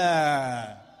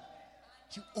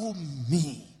 You owe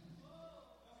me.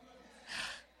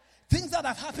 Things that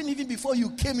have happened even before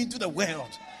you came into the world.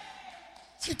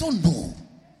 You don't know.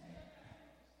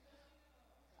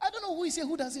 I don't know who is here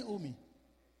who doesn't owe me.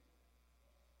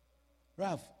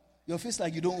 Ralph, your face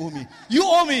like you don't owe me. You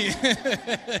owe me.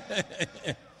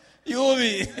 You owe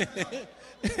me.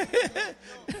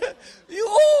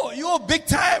 You owe big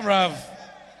time, Ralph.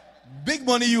 Big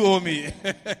money you owe me.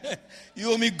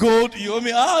 You owe me gold. You owe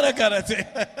me all that kind of thing.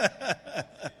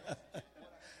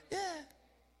 Yeah.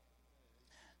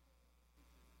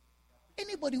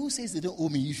 Anybody who says they don't owe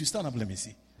me, you should stand up. Let me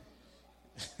see.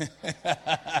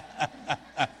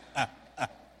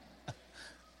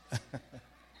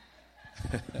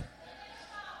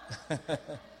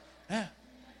 Yeah.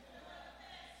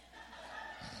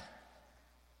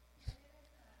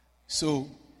 So,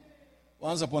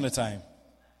 once upon a time,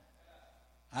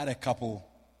 I had a couple.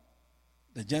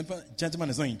 The gentleman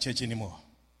is not in church anymore,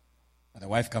 but the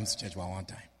wife comes to church one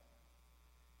time.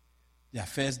 Their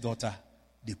first daughter,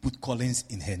 they put Collins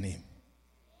in her name.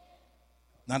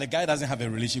 Now the guy doesn't have a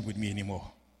relationship with me anymore,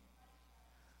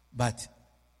 but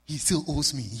he still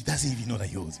owes me. He doesn't even know that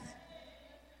he owes me.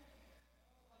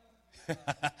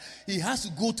 He has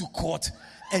to go to court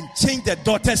and change the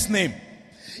daughter's name.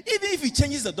 Even if he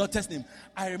changes the daughter's name,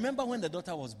 I remember when the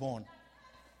daughter was born,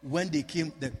 when they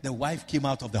came, the wife came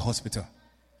out of the hospital.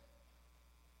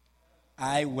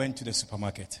 I went to the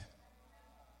supermarket.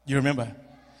 You remember?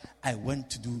 I went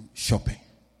to do shopping.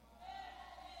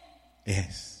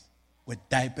 Yes. With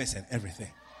diapers and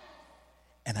everything.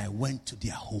 And I went to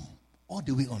their home, all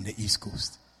the way on the East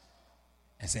Coast.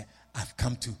 I said, I've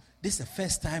come to, this is the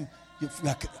first time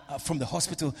like from the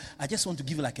hospital, I just want to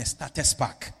give you like a status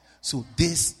pack. So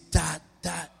this, that.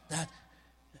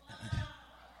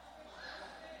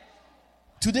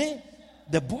 Today,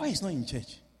 the boy is not in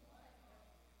church.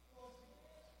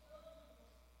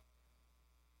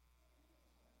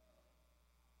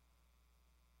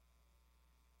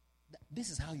 This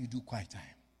is how you do quiet time.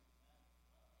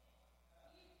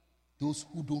 Those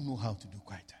who don't know how to do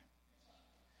quiet time.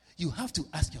 You have to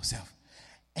ask yourself,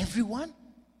 everyone?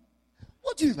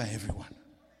 What do you mean by everyone?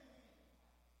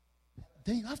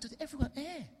 Then you have to say, everyone,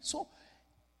 So,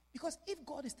 because if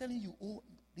God is telling you,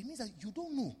 it means that you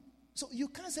don't know. So you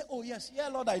can't say, yes, yeah,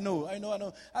 Lord, I know.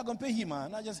 I'm going to pay him,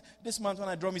 man. Not just this month when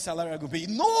I draw my salary, I'm going to pay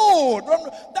him.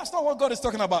 No, that's not what God is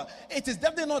talking about. It is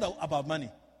definitely not about money.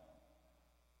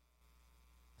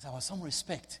 It's about some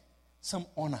respect, some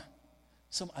honor,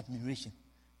 some admiration,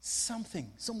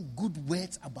 something, some good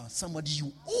words about somebody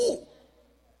you owe.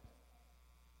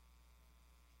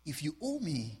 If you owe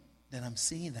me, then I'm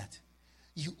saying that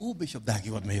you owe Bishop Dag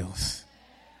Heward-Mills.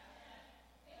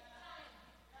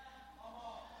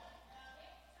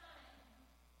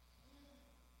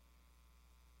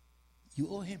 You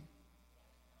owe him.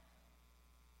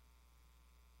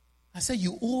 I said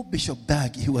you owe Bishop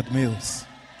Dag Heward-Mills.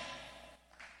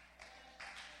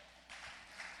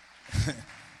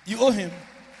 You owe him.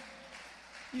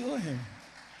 You owe him.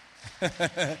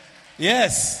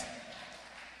 Yes.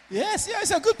 Yes,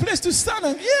 it's a good place to stand.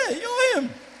 Yeah, you owe him.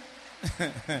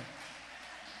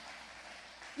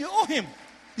 You owe him.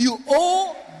 You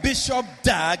owe Bishop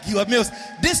Dag Heward-Mills.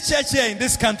 This church here in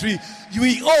this country,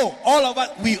 we owe, all of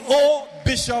us, we owe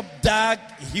Bishop Dag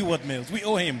Heward-Mills. We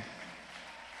owe him.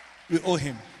 We owe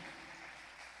him.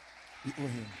 We owe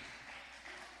him.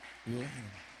 We owe him.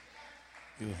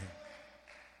 We owe him.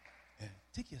 Yeah.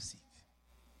 Take your seat.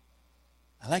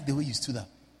 I like the way you stood up.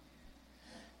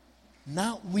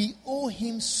 Now we owe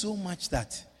him so much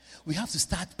that we have to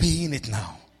start paying it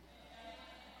now.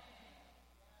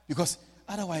 Because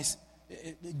otherwise,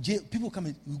 people come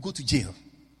and we go to jail.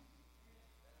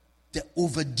 The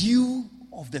overdue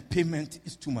of the payment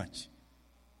is too much.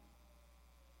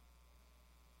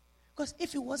 Because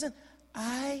if it wasn't,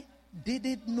 I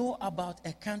didn't know about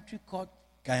a country called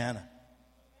Guyana.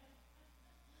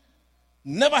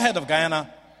 Never heard of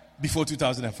Guyana before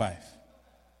 2005.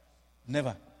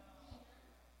 Never.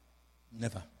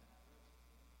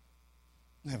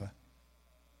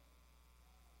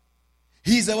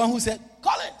 He's the one who said,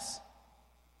 Collins,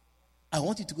 I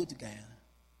want you to go to Guyana.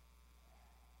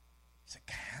 He said,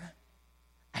 Guyana?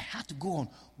 I had to go on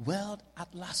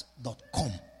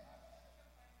worldatlas.com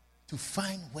to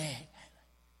find where.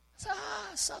 I said,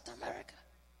 South America.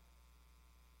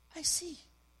 I see.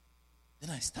 Then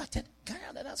I started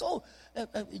Guyana. And I said,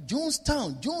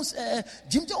 Jonestown,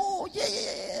 Jim,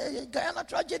 yeah, Guyana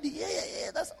tragedy,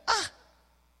 yeah. That's,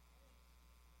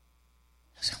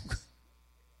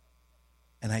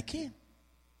 And I came.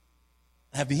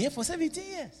 I've been here for 17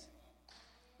 years.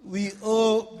 We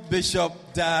owe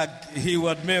Bishop Dag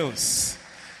Heward-Mills.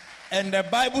 And the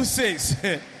Bible says,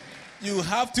 you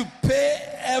have to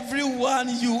pay everyone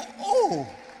you owe.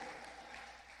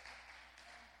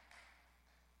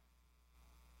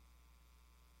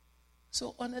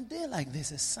 So on a day like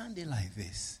this, a Sunday like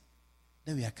this,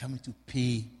 then we are coming to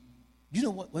pay. Do you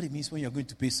know what it means when you're going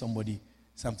to pay somebody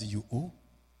something you owe?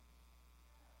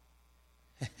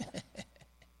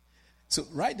 So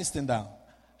write this thing down.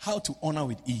 How to honor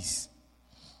with ease.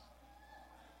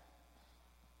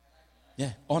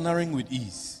 Yeah, honoring with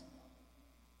ease.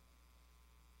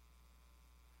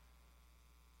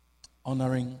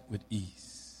 Honoring with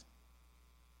ease.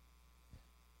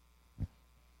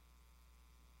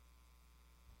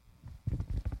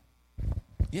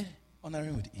 Yeah,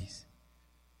 honoring with ease.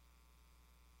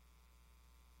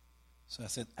 So I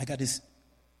said, I got this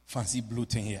fancy blue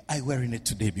thing here. I'm wearing it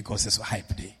today because it's a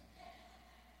hype day.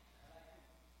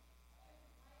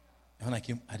 And when I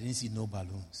came, I didn't see no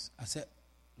balloons. I said,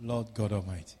 Lord God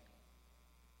Almighty.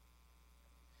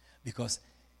 Because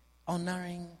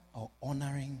honor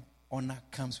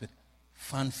comes with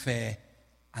fanfare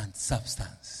and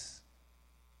substance.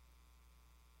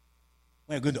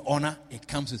 When you're going to honor, it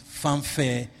comes with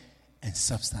fanfare and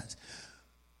substance.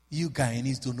 You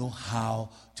Guyanese don't know how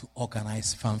to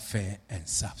organize fanfare and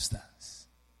substance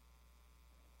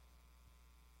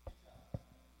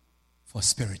for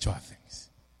spiritual things.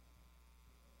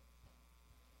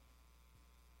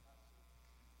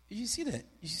 You see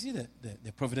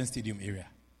the Providence Stadium area.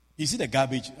 You see the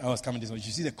garbage. I was coming this way. You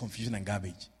see the confusion and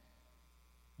garbage.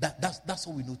 That's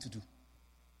all we know to do.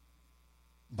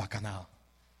 Bacchanal.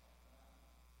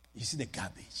 You see the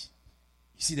garbage.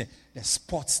 You see the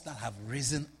spots that have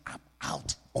risen up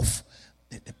out of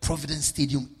the Providence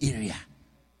Stadium area.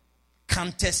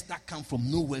 Canters that come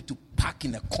from nowhere to park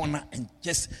in a corner and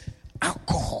just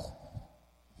alcohol,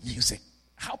 music.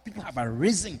 How people have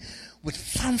arisen with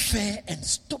fanfare and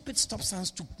stupid stop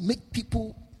signs to make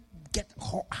people get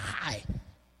high.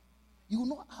 You will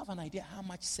not have an idea how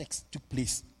much sex took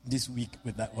place this week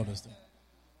with that other stuff.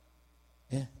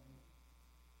 Yeah.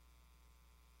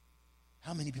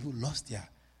 How many people lost their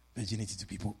virginity to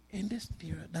people in this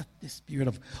period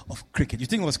of cricket? You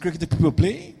think it was cricket that people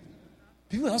play?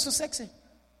 People are also sexy.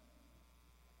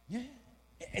 Yeah.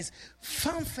 It's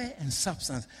fanfare and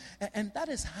substance. And that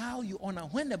is how you honor.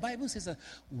 When the Bible says that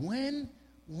when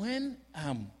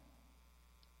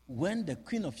the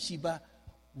Queen of Sheba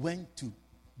went to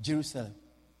Jerusalem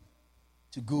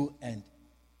to go and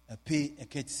pay a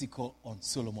courtesy call on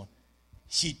Solomon,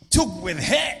 she took with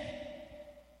her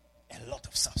a lot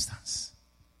of substance.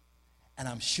 And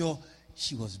I'm sure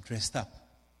she was dressed up.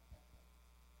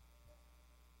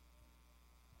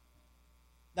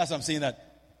 That's what I'm saying, that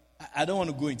I don't want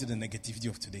to go into the negativity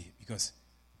of today, because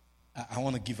we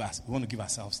want to give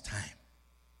ourselves time.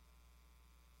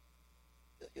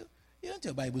 You went to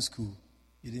a Bible school,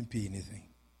 you didn't pay anything.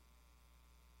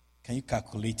 Can you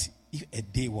calculate if a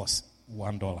day was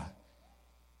 $1?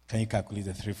 Can you calculate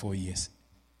the 3-4 years?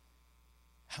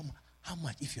 How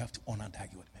much if you have to honor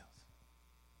Dagwood Mills?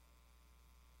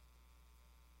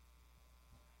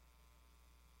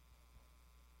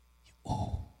 You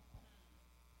owe.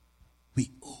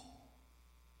 We owe.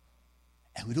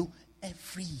 And we do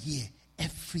every year.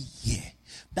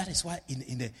 That is why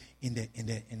in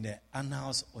the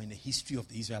annals or in the history of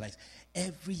the Israelites,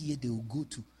 every year they will go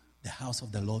to the house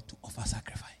of the Lord to offer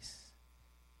sacrifice.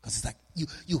 Because it's like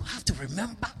you have to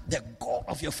remember the God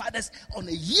of your fathers on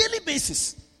a yearly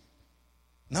basis.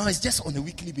 Now it's just on a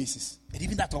weekly basis. And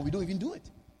even that one, we don't even do it.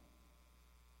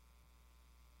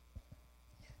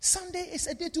 Sunday is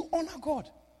a day to honor God.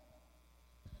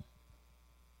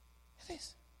 It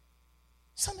is.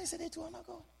 Sunday is a day to honor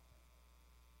God.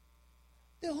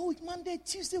 The whole week, Monday,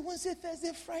 Tuesday, Wednesday,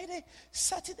 Thursday, Friday,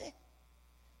 Saturday.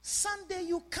 Sunday,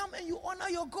 you come and you honor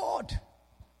your God.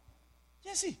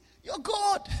 Yes, see, your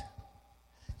God.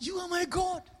 You are my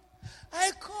God.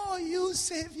 I call you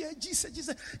Savior, Jesus.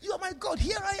 You are my God.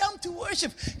 Here I am to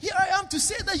worship. Here I am to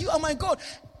say that you are my God.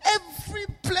 Every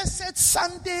blessed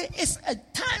Sunday is a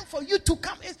time for you to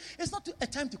come. It's not a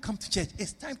time to come to church.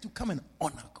 It's time to come and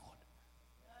honor God.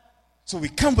 So we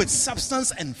come with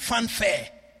substance and fanfare.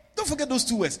 Don't forget those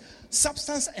two words.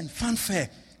 Substance and fanfare.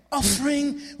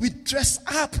 Offering, we dress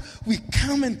up, we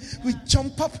come and we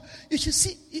jump up. You should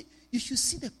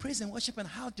see the praise and worship and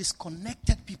how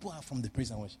disconnected people are from the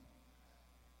praise and worship.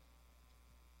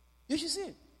 You should see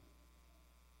it.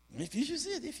 You should see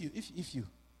it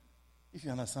if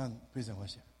you understand praise and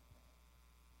worship.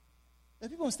 The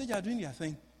people on stage are doing their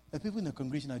thing. The people in the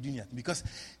congregation are doing their thing. Because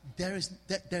there is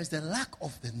the lack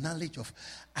of the knowledge of,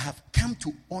 I have come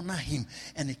to honor him.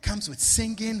 And it comes with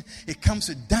singing. It comes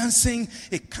with dancing.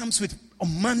 It comes with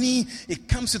money. It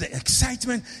comes with the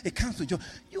excitement. It comes with joy.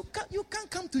 You can't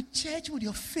come to church with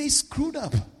your face screwed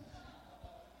up.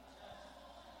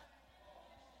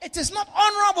 It is not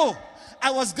honorable.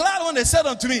 I was glad when they said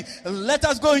unto me, let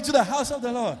us go into the house of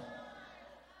the Lord.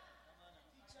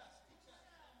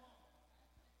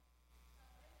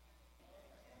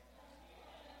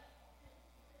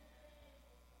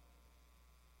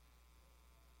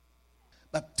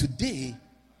 But today,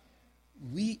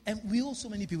 we owe so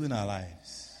many people in our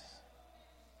lives.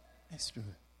 That's true.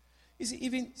 You see,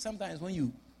 even sometimes when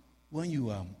you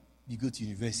go to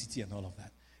university and all of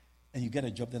that, and you get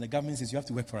a job, then the government says you have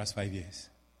to work for us 5 years.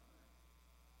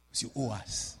 Because you owe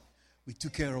us. We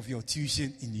took care of your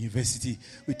tuition in university.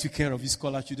 We took care of your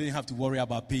scholarship. You didn't have to worry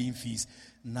about paying fees.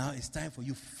 Now it's time for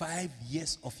you. 5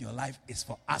 years of your life is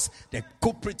for us, the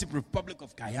Cooperative Republic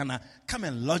of Guyana. Come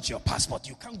and lodge your passport.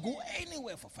 You can't go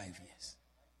anywhere for 5 years.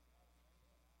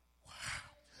 Wow.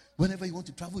 Whenever you want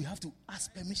to travel, you have to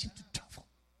ask permission to travel.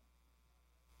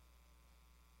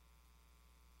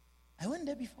 I went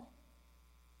there before.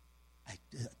 I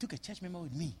took a church member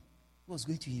with me who was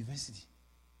going to university.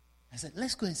 I said,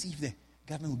 let's go and see if the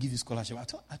government will give you scholarship. I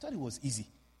thought it was easy.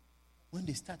 When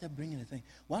they started bringing the thing,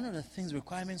 one of the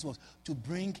requirements was to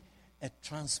bring a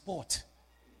transport.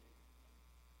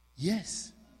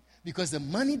 Yes. Because the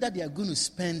money that they are going to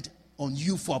spend on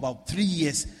you for about 3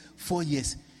 years, 4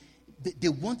 years, they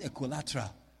want a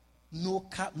collateral.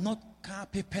 Not car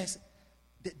papers.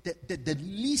 The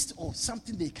least or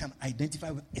something they can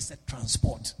identify with is a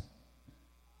transport.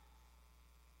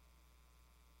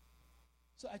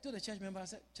 So I told the church member, I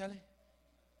said, Charlie,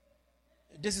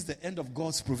 This is the end of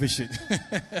God's provision.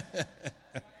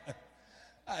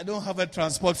 I don't have a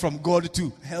transport from God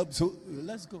to help, so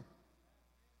let's go.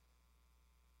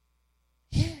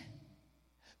 Yeah.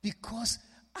 Because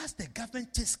as the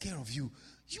government takes care of you,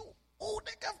 you owe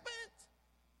the government.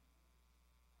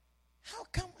 How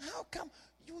come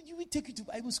you will take you to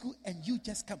Bible school and you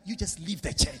just leave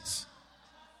the church?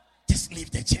 Just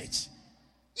leave the church.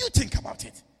 You think about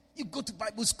it. You go to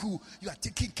Bible school, you are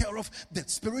taking care of the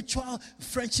spiritual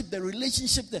friendship, the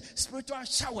relationship, the spiritual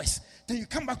showers. Then you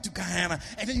come back to Guyana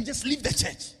and then you just leave the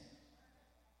church.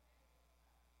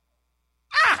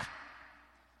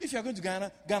 If you are going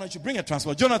to Ghana should bring a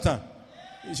transport. Jonathan,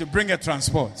 you should bring a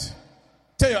transport.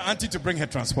 Tell your auntie to bring her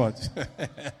transport.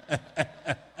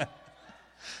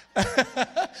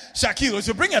 Shaquille, you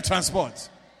should bring a transport.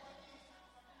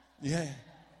 Yeah.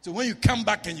 So when you come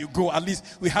back and you go, at least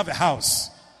we have a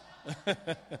house.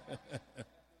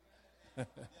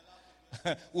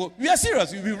 Well, we are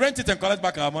serious. We will rent it and collect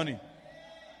back our money.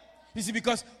 You see,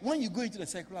 because when you go into the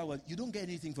secular world, you don't get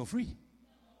anything for free.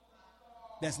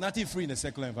 There's nothing free in the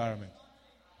secular environment.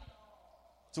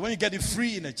 So when you get it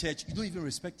free in the church, you don't even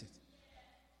respect it.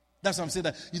 That's what I'm saying,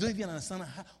 that you don't even understand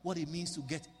what it means to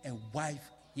get a wife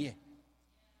here.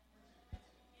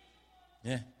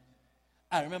 Yeah.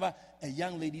 I remember a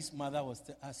young lady's mother was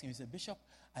asking me, she said, Bishop,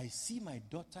 I see my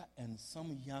daughter and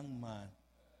some young man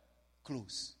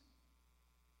close.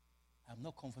 I'm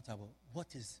not comfortable. What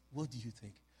do you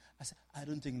think? I said, I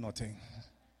don't think nothing.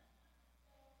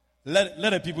 Let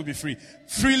the people be free.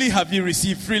 Freely have you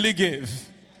received, freely give.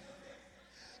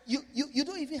 You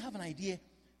don't even have an idea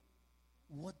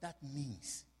what that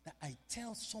means. That I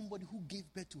tell somebody who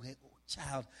gave birth to her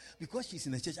child, because she's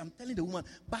in the church, I'm telling the woman,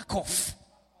 back off.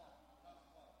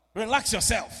 Relax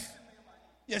yourself.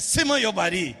 Yes, simmer your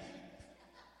body.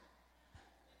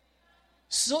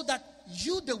 So that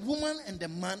you, the woman and the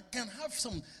man, can have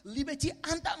some liberty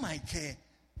under my care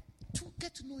to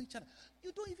get to know each other.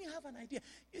 You don't even have an idea.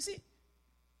 You see,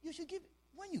 you should give,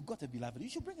 when you got a beloved, you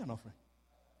should bring an offering.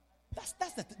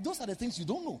 Those are the things you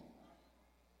don't know.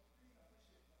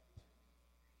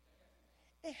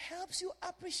 It helps you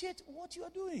appreciate what you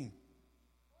are doing.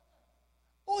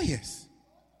 Oh, yes.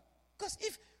 Because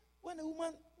when a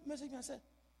woman messaged me and said,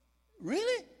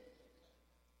 really?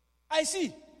 I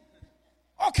see.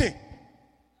 Okay.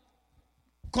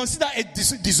 Consider it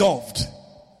dissolved.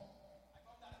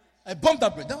 I bumped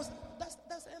that bread. That's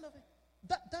the end of it.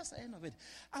 That's the end of it.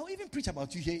 I'll even preach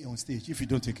about you here on stage if you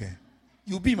don't take care.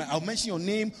 I'll mention your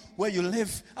name, where you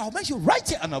live. I'll mention you right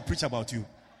here and I'll preach about you.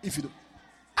 If you don't.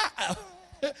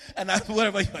 And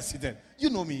wherever you are seated.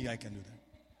 You know me, I can do that.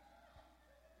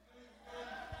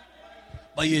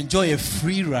 But you enjoy a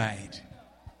free ride.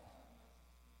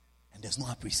 And there's no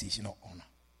appreciation or honor.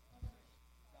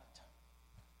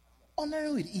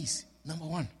 Honor with ease. Number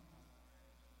one.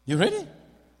 You ready?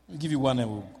 I'll give you one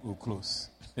and we'll close.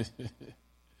 It's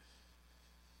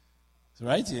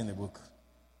right here in the book.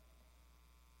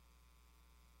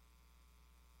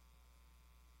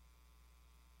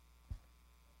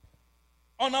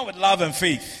 Honor with love and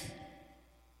faith.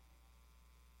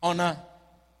 Honor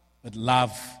with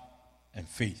love and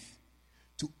faith.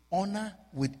 To honor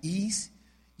with ease,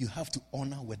 you have to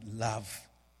honor with love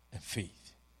and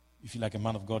faith. You feel like a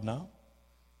man of God now?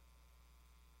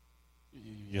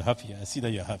 You're happy. I see that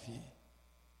you're happy.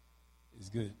 It's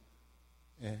good.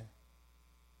 Yeah.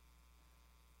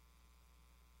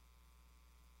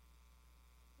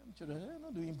 Children, they're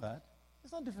not doing bad.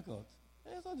 It's not difficult.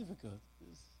 It's not difficult.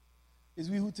 It's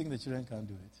we who think the children can't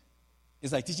do it.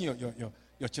 It's like teaching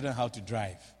your children how to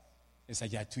drive. It's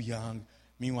like you're too young.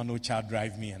 Meanwhile, no child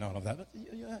drive me and all of that. But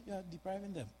you're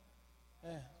depriving them.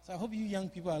 Yeah. So I hope you young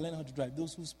people are learning how to drive.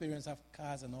 Those whose parents have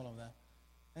cars and all of that.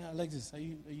 Yeah, Alexis,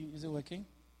 is it working?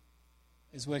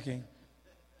 It's working.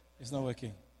 It's not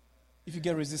working. If you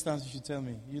get resistance, you should tell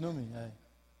me. You know me.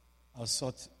 I'll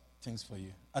sort things for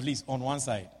you. At least on one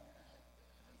side.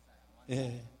 Yeah.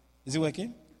 Is it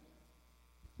working?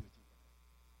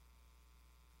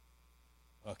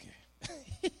 Okay.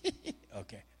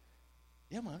 Okay.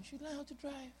 Yeah, man, you should learn how to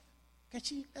drive.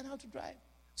 Kachi, learn how to drive.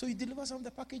 So you deliver some of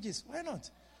the packages. Why not?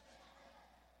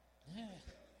 Yeah.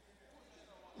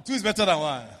 Two is better than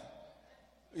one.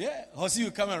 Yeah. Hosi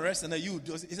will come and rest and then you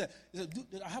do. He said,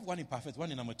 I have one in perfect, one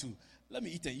in number 2. Let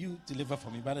me eat and you deliver for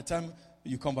me. By the time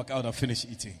you come back out, I'll finish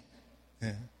eating.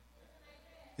 Yeah.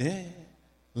 Yeah.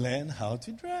 Learn how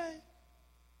to drive.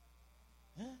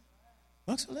 Yeah.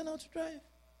 Max, learn how to drive.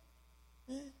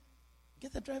 Yeah.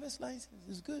 Get the driver's license.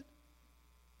 It's good.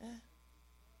 Yeah.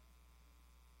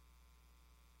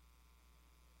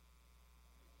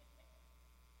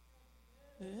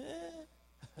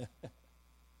 Yeah.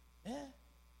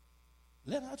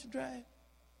 how to drive.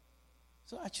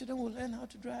 So our children will learn how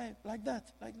to drive like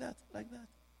that, like that, like that.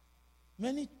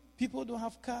 Many people don't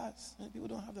have cars. Many people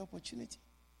don't have the opportunity.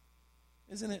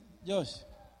 Isn't it, Josh?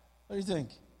 What do you think?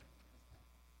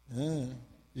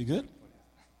 You good?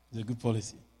 It's a good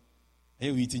policy. Are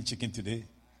you eating chicken today?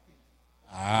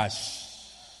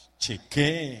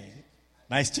 Chicken.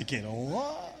 Nice chicken.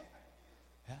 What?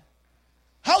 Yeah.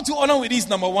 How to honor with this?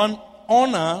 Number one,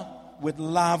 honor with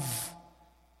love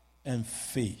and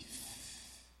faith.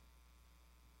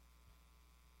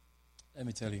 Let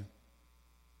me tell you.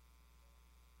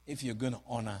 If you're going to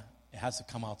honor, it has to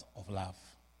come out of love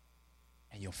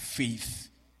and your faith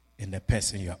in the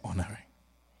person you're honoring.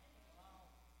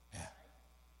 Yeah.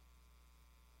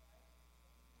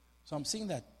 So I'm saying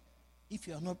that if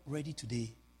you are not ready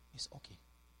today, it's okay.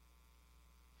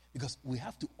 Because we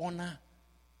have to honor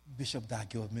Bishop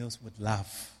Dag Mills with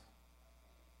love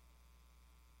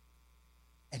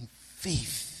and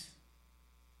faith.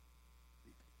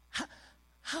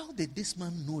 How did this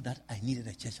man know that I needed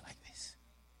a church like this?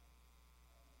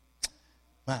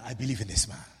 Man, I believe in this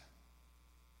man.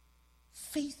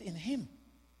 Faith in him.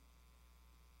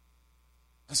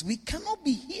 Because we cannot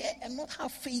be here and not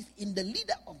have faith in the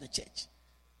leader of the church.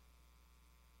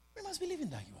 We must believe in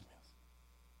Dag Mills.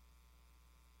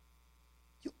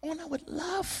 You honor with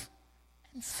love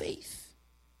and faith.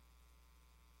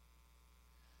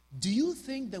 Do you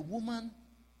think the woman,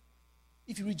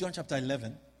 if you read John chapter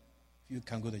 11, if you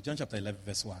can go there, John chapter 11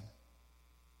 verse 1.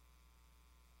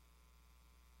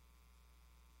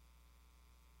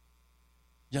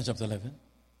 John chapter 11.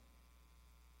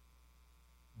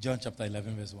 John chapter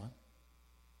 11 verse 1.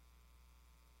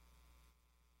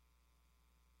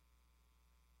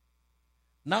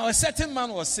 Now a certain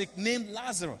man was sick named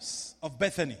Lazarus of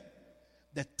Bethany,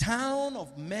 the town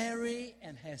of Mary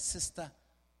and her sister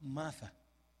Martha.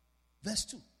 Verse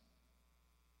 2.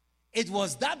 It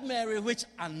was that Mary which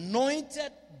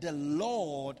anointed the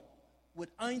Lord with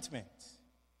ointment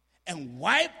and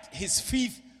wiped his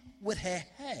feet with her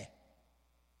hair,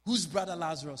 whose brother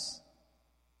Lazarus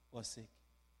was sick.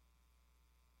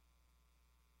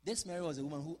 This Mary was a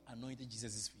woman who anointed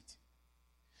Jesus' feet.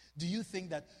 Do you think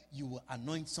that you will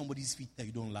anoint somebody's feet that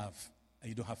you don't love and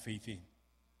you don't have faith in?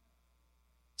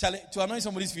 Charlie, to anoint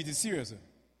somebody's feet is serious.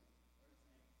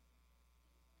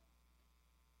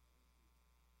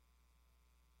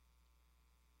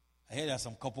 I hear there are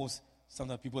some couples,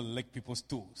 sometimes people lick people's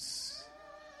toes.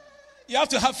 You have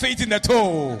to have faith in the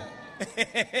toe.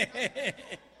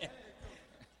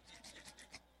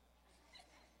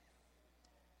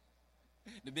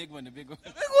 The big one. The big one.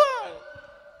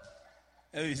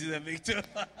 Oh, you see the big toe?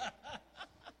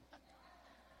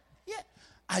 Yeah.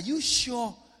 Are you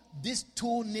sure this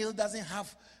toenail doesn't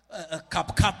have a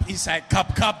cup inside?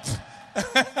 Cup.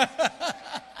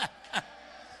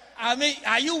 I mean,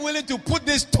 are you willing to put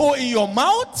this toe in your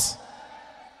mouth?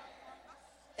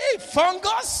 Hey,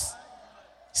 fungus?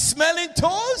 Smelling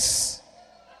toes?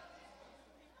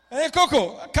 Hey,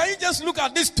 Coco, can you just look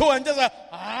at this toe and just hey!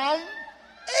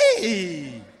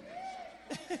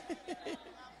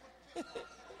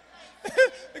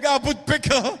 You gotta put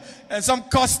pickle and some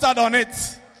custard on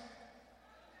it.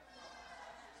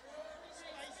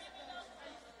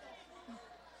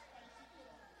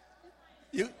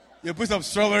 You put some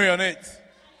strawberry on it.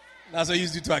 That's what you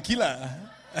used to do to Aquila.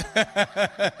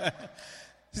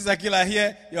 Since Aquila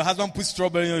here, your husband put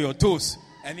strawberry on your toes.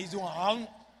 And he's doing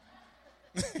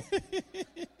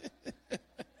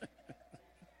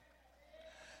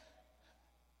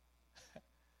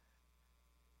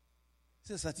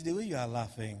Sister, the way you are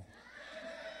laughing,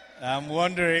 I'm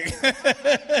wondering.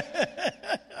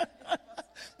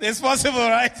 It's possible,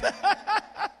 right?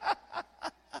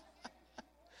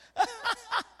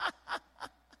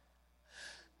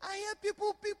 I hear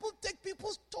people take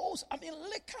people's toes. I mean,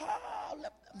 lick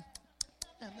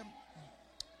them.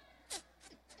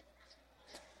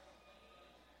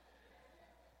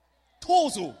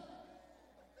 Toes.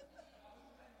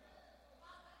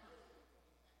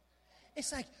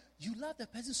 It's like you love the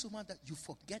person so much that you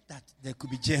forget that there could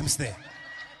be germs there.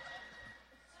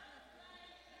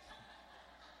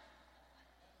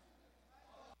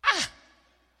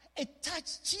 It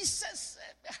touched Jesus'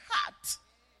 heart.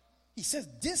 He says,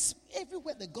 this,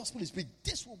 everywhere the gospel is preached,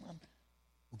 this woman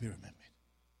will be remembered.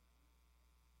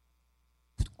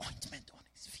 Put ointment on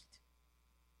his feet.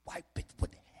 Wipe it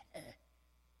with hair.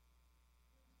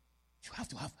 You have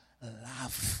to have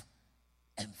love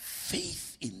and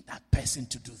faith in that person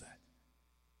to do that.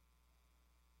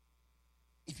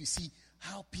 If you see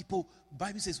how people,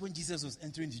 Bible says when Jesus was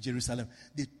entering into Jerusalem,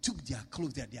 they took their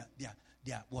clothes, their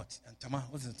what? And Tama,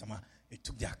 what is it, Tama? They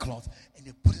took their cloth and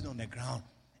they put it on the ground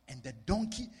And the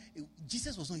donkey,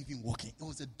 Jesus was not even walking. It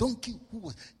was the donkey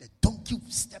who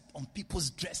stepped on people's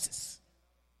dresses.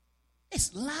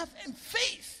 It's love and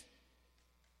faith.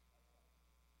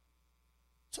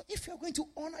 So if you're going to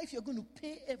honor, if you're going to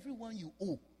pay everyone you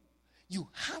owe, you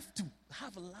have to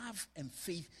have love and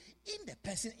faith in the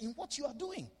person, in what you are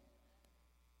doing.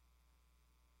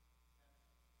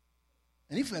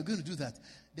 And if we are going to do that,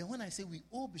 then when I say we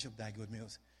owe Bishop Dag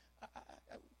Heward-Mills,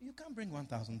 you can't bring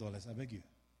 $1,000, I beg you.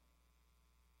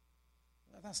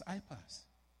 That's iPass.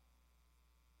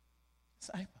 It's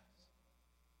iPass.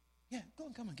 Yeah, go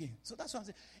and come again. So that's what I'm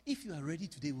saying. If you are ready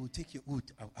today, we'll take your oath.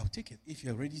 I'll take it. If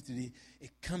you're ready today,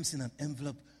 it comes in an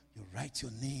envelope. You write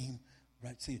your name.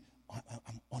 Say,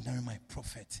 I'm honoring my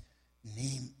prophet.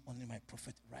 Name, honoring my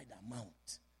prophet. Write the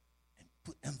amount. And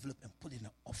put envelope and put in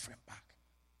an offering bag.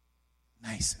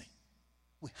 Nicely.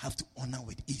 We have to honor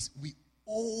with ease. We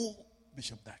owe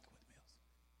Bishop Dag Heward-Mills.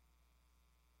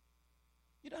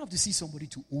 You don't have to see somebody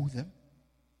to owe them.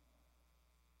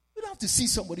 You don't have to see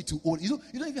somebody to owe them.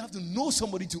 You don't even have to know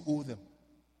somebody to owe them.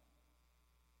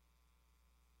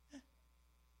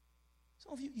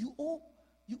 Some of you owe,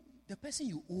 the person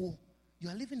you owe, you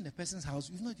are living in the person's house,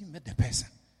 you've not even met the person.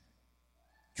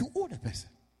 You owe the person.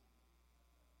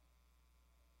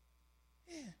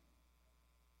 Yeah.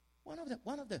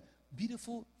 One of the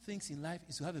beautiful things in life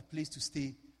is to have a place to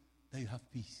stay that you have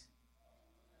peace.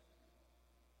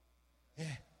 Yeah.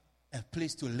 A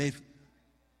place to live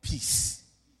peace.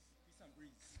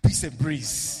 Peace and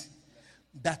breeze.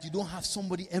 That you don't have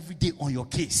somebody every day on your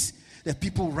case. There are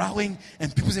people rowing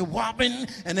and people say wobbling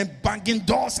and then banging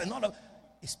doors and all of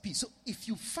it's peace. So if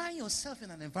you find yourself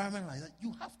in an environment like that,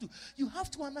 you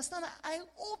have to understand that I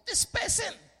owe this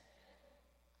person.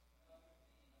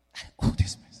 I owe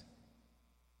this person.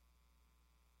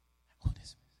 I owe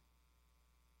this person.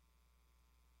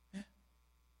 Yeah.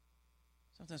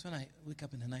 Sometimes when I wake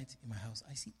up in the night in my house,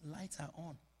 I see lights are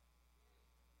on.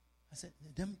 I said,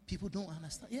 them people don't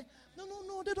understand. Yeah.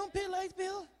 No, they don't pay light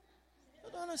bill.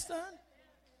 They don't understand.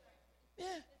 Yeah.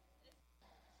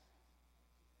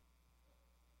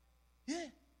 Yeah.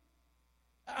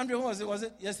 Andrew, was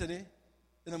it yesterday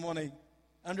in the morning?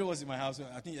 Andrew was in my house.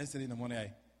 I think yesterday in the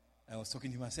morning I was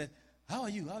talking to him. I said, how are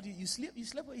you? How do you sleep? You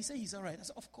slept? He said he's all right. I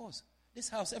said, of course. This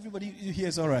house, everybody here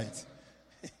is all right.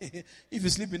 If you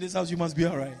sleep in this house, you must be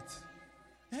all right.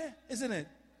 Yeah, isn't it?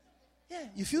 Yeah,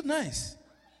 you feel nice.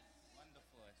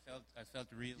 I felt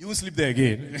real. You won't sleep there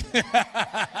again.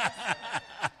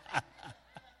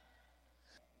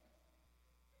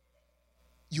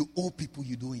 You owe people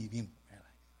you don't even realize.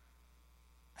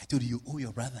 I told you owe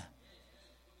your brother.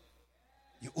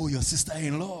 You owe your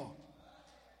sister-in-law.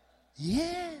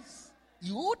 Yes.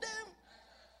 You owe them.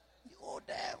 You owe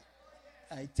them.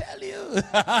 I tell you.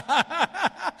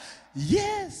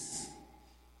 Yes.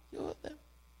 You owe them.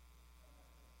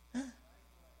 Huh?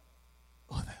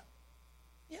 Owe them.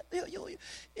 Yeah,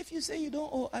 if you say you don't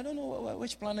owe, I don't know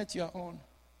which planet you are on.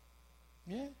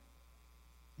 Yeah.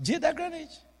 Jada Greenwich.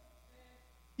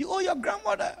 You owe your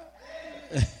grandmother.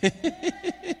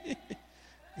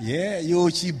 Yeah, you owe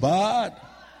she bad.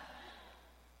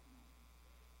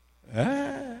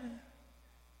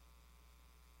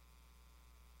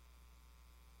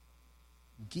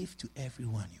 Give to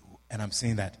everyone you owe. And I'm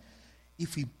saying that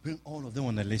if we bring all of them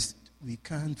on the list, we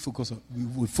can't focus on,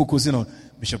 we're focusing on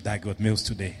Bishop Dag Heward-Mills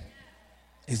today.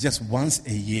 It's just once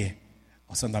a year,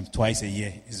 or sometimes twice a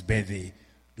year, his birthday,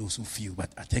 those who feel. But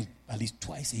I think at least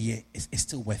twice a year is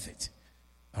still worth it.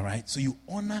 All right? So you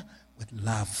honor with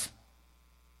love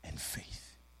and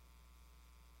faith.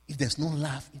 If there's no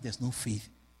love, if there's no faith,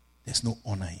 there's no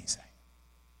honor inside.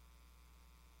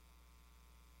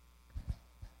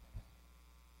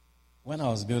 When I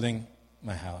was building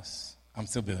my house, I'm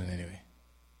still building anyway,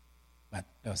 but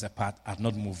there was a part I've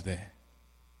not moved there.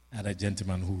 I had a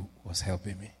gentleman who was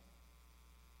helping me.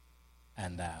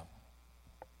 And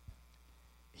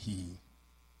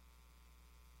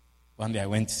one day I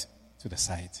went to the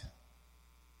site.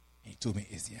 He told me,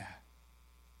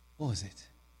 what was it?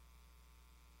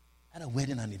 I had a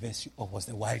wedding anniversary, or was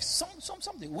the wife's,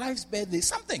 something, wife's birthday,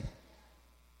 something.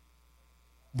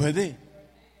 Birthday.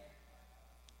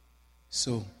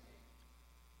 So,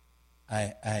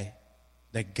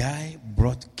 the guy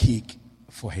brought cake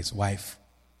for his wife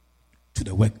to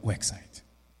the work site,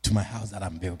 to my house that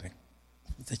I'm building.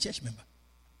 It's a church member.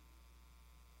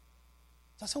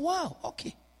 So I said, wow,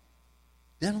 okay.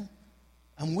 Then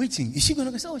I'm waiting. Is she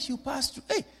going to say, oh, she'll pass through?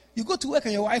 Hey, you go to work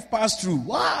and your wife passed through.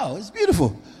 Wow, it's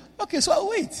beautiful. Okay, so I'll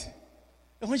wait.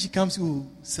 And when she comes, we'll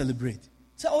celebrate.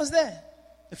 So I was there.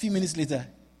 A few minutes later,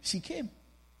 she came.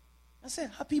 I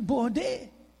said, happy birthday.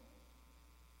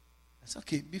 I said,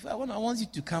 okay, I want you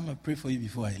to come and pray for you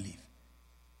before I leave.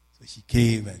 So she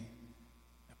came and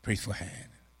I prayed for her.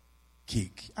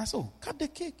 Cake. I said, oh, cut the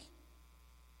cake.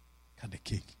 Cut the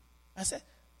cake. I said,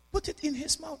 put it in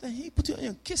his mouth and he put it on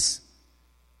your kiss.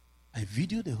 I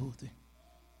videoed the whole thing.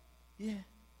 Yeah.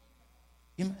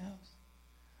 In my house.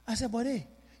 I said, but hey,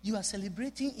 you are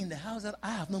celebrating in the house that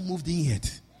I have not moved in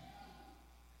yet.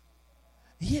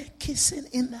 Yeah, kissing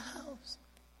in the house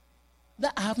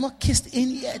that I have not kissed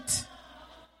in yet.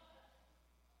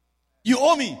 You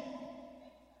owe me.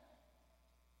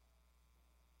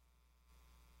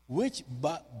 Which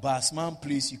Basman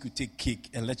place you could take cake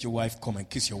and let your wife come and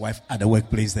kiss your wife at the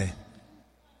workplace there?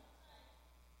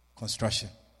 Construction.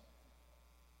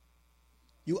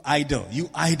 You idle.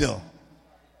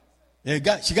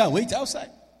 Yeah, she got to wait outside.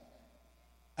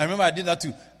 I remember I did that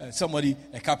to somebody,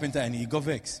 a carpenter, and he got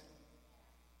vexed.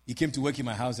 He came to work in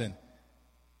my house, and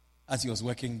as he was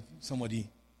working, somebody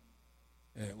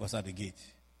was at the gate.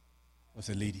 It was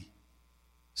a lady.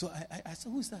 So I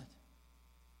said, who's that?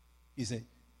 He said,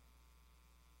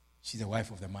 she's the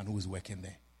wife of the man who is working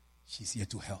there. She's here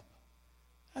to help.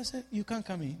 I said, you can't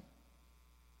come in.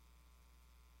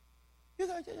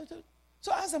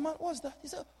 So I asked the man, what's that? He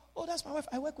said, oh, that's my wife.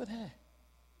 I work with her.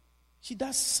 She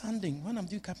does sanding. When I'm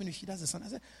doing carpentry, she does the sand. I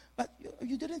said, but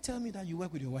you didn't tell me that you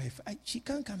work with your wife. She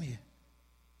can't come here.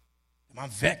 The man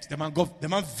vexed. The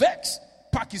man vexed.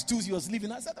 Pack his tools. He was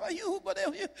leaving. I said, well, you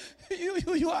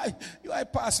are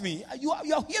past me. You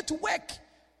are here to work.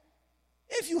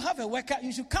 If you have a worker,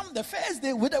 you should come the first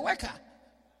day with a worker.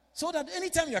 So that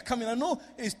anytime you are coming, I know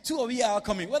it's two of you are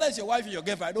coming. Whether it's your wife or your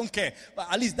girlfriend, I don't care.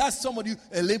 But at least that's somebody,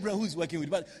 a laborer who is working with.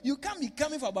 But you can't be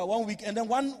coming for about 1 week and then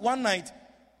one night,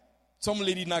 some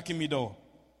lady knocking me door.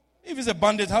 If it's a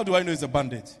bandit, how do I know it's a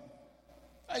bandit?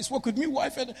 I spoke with me,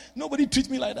 wife, and nobody treats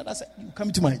me like that. I said, you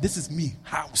come to this is me,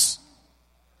 house.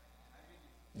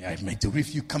 Yeah, I meant to,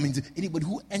 if you come into, anybody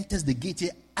who enters the gate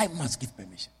here, I must give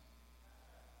permission.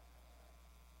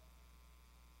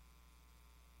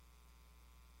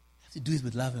 You have to do it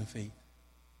with love and faith.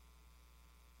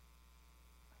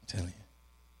 I'm telling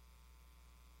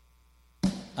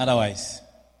you. Otherwise,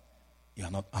 you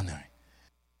are not honoring.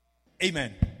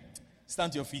 Amen.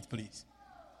 Stand to your feet, please.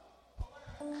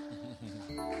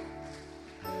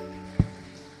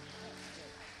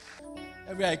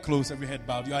 Every eye closed, every head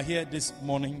bowed. You are here this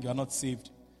morning. You are not saved.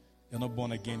 You are not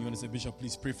born again. You want to say, Bishop,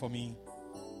 please pray for me.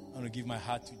 I want to give my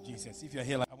heart to Jesus. If you are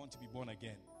here like, I want to be born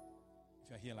again. If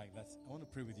you are here like that, I want to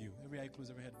pray with you. Every eye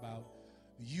closed, every head bowed.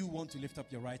 You want to lift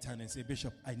up your right hand and say,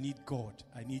 Bishop, I need God.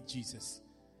 I need Jesus.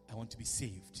 I want to be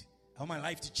saved. I want my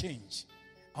life to change.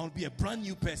 I want to be a brand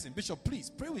new person. Bishop, please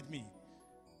pray with me.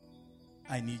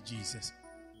 I need Jesus.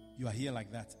 You are here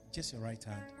like that. Just your right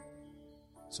hand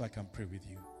so I can pray with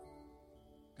you.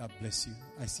 God bless you.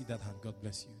 I see that hand. God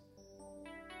bless you.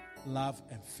 Love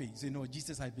and faith. Say, no,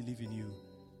 Jesus, I believe in you.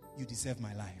 You deserve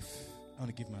my life. I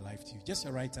want to give my life to you. Just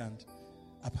your right hand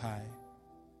up high.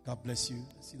 God bless you.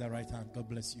 I see that right hand. God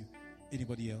bless you.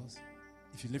 Anybody else?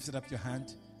 If you lifted up your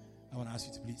hand, I want to ask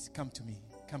you to please come to me.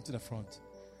 Come to the front.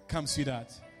 Come,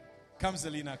 sweetheart. Come,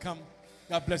 Zelina. Come.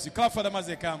 God bless you. Clap for them as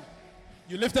they come.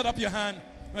 You lifted up your hand.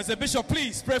 I said, Bishop,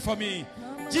 please pray for me.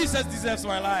 Jesus deserves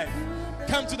my life.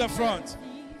 Come to the front.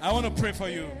 I want to pray for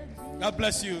you. God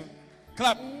bless you.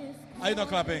 Clap. Are you not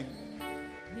clapping?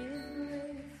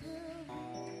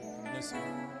 Bless you.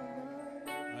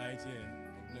 Right here.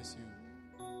 God bless you.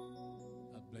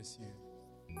 God bless you.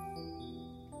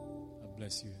 God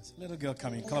bless you. It's a little girl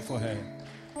coming. Clap for her.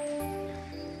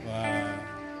 Wow.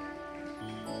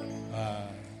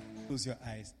 Close your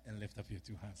eyes and lift up your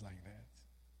two hands like that.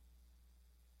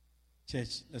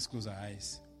 Church, let's close our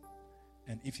eyes.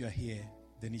 And if you're here,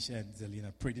 Denisha and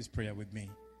Zelina, pray this prayer with me.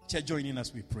 Church, join in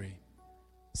as we pray.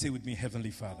 Say with me,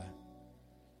 Heavenly Father,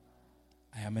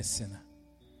 I am a sinner.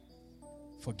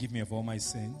 Forgive me of all my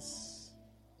sins.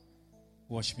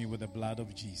 Wash me with the blood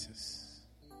of Jesus.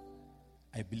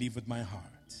 I believe with my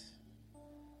heart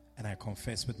and I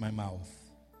confess with my mouth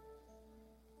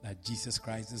that Jesus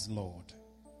Christ is Lord.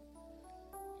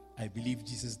 I believe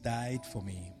Jesus died for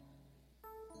me.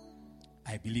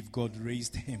 I believe God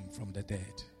raised him from the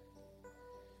dead.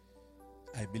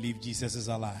 I believe Jesus is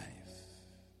alive.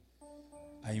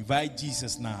 I invite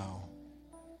Jesus now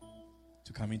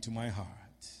to come into my heart,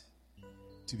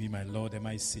 to be my Lord and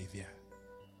my Savior.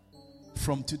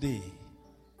 From today,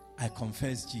 I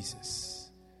confess Jesus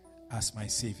as my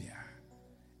Savior.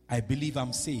 I believe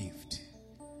I'm saved.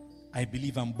 I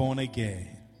believe I'm born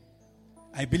again.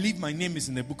 I believe my name is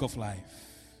in the book of life.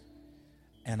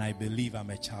 And I believe I'm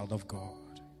a child of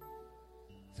God.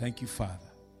 Thank you, Father.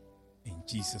 In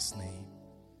Jesus' name,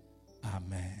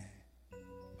 amen.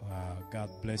 God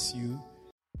bless you.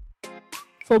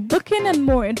 For booking and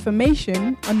more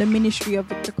information on the ministry of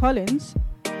Victor Collins,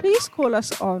 please call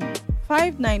us on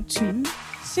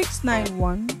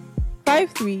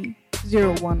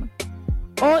 592-691-5301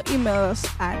 or email us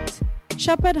at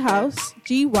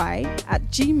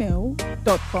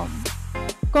shepherdhousegY@gmail.com.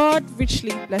 God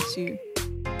richly bless you.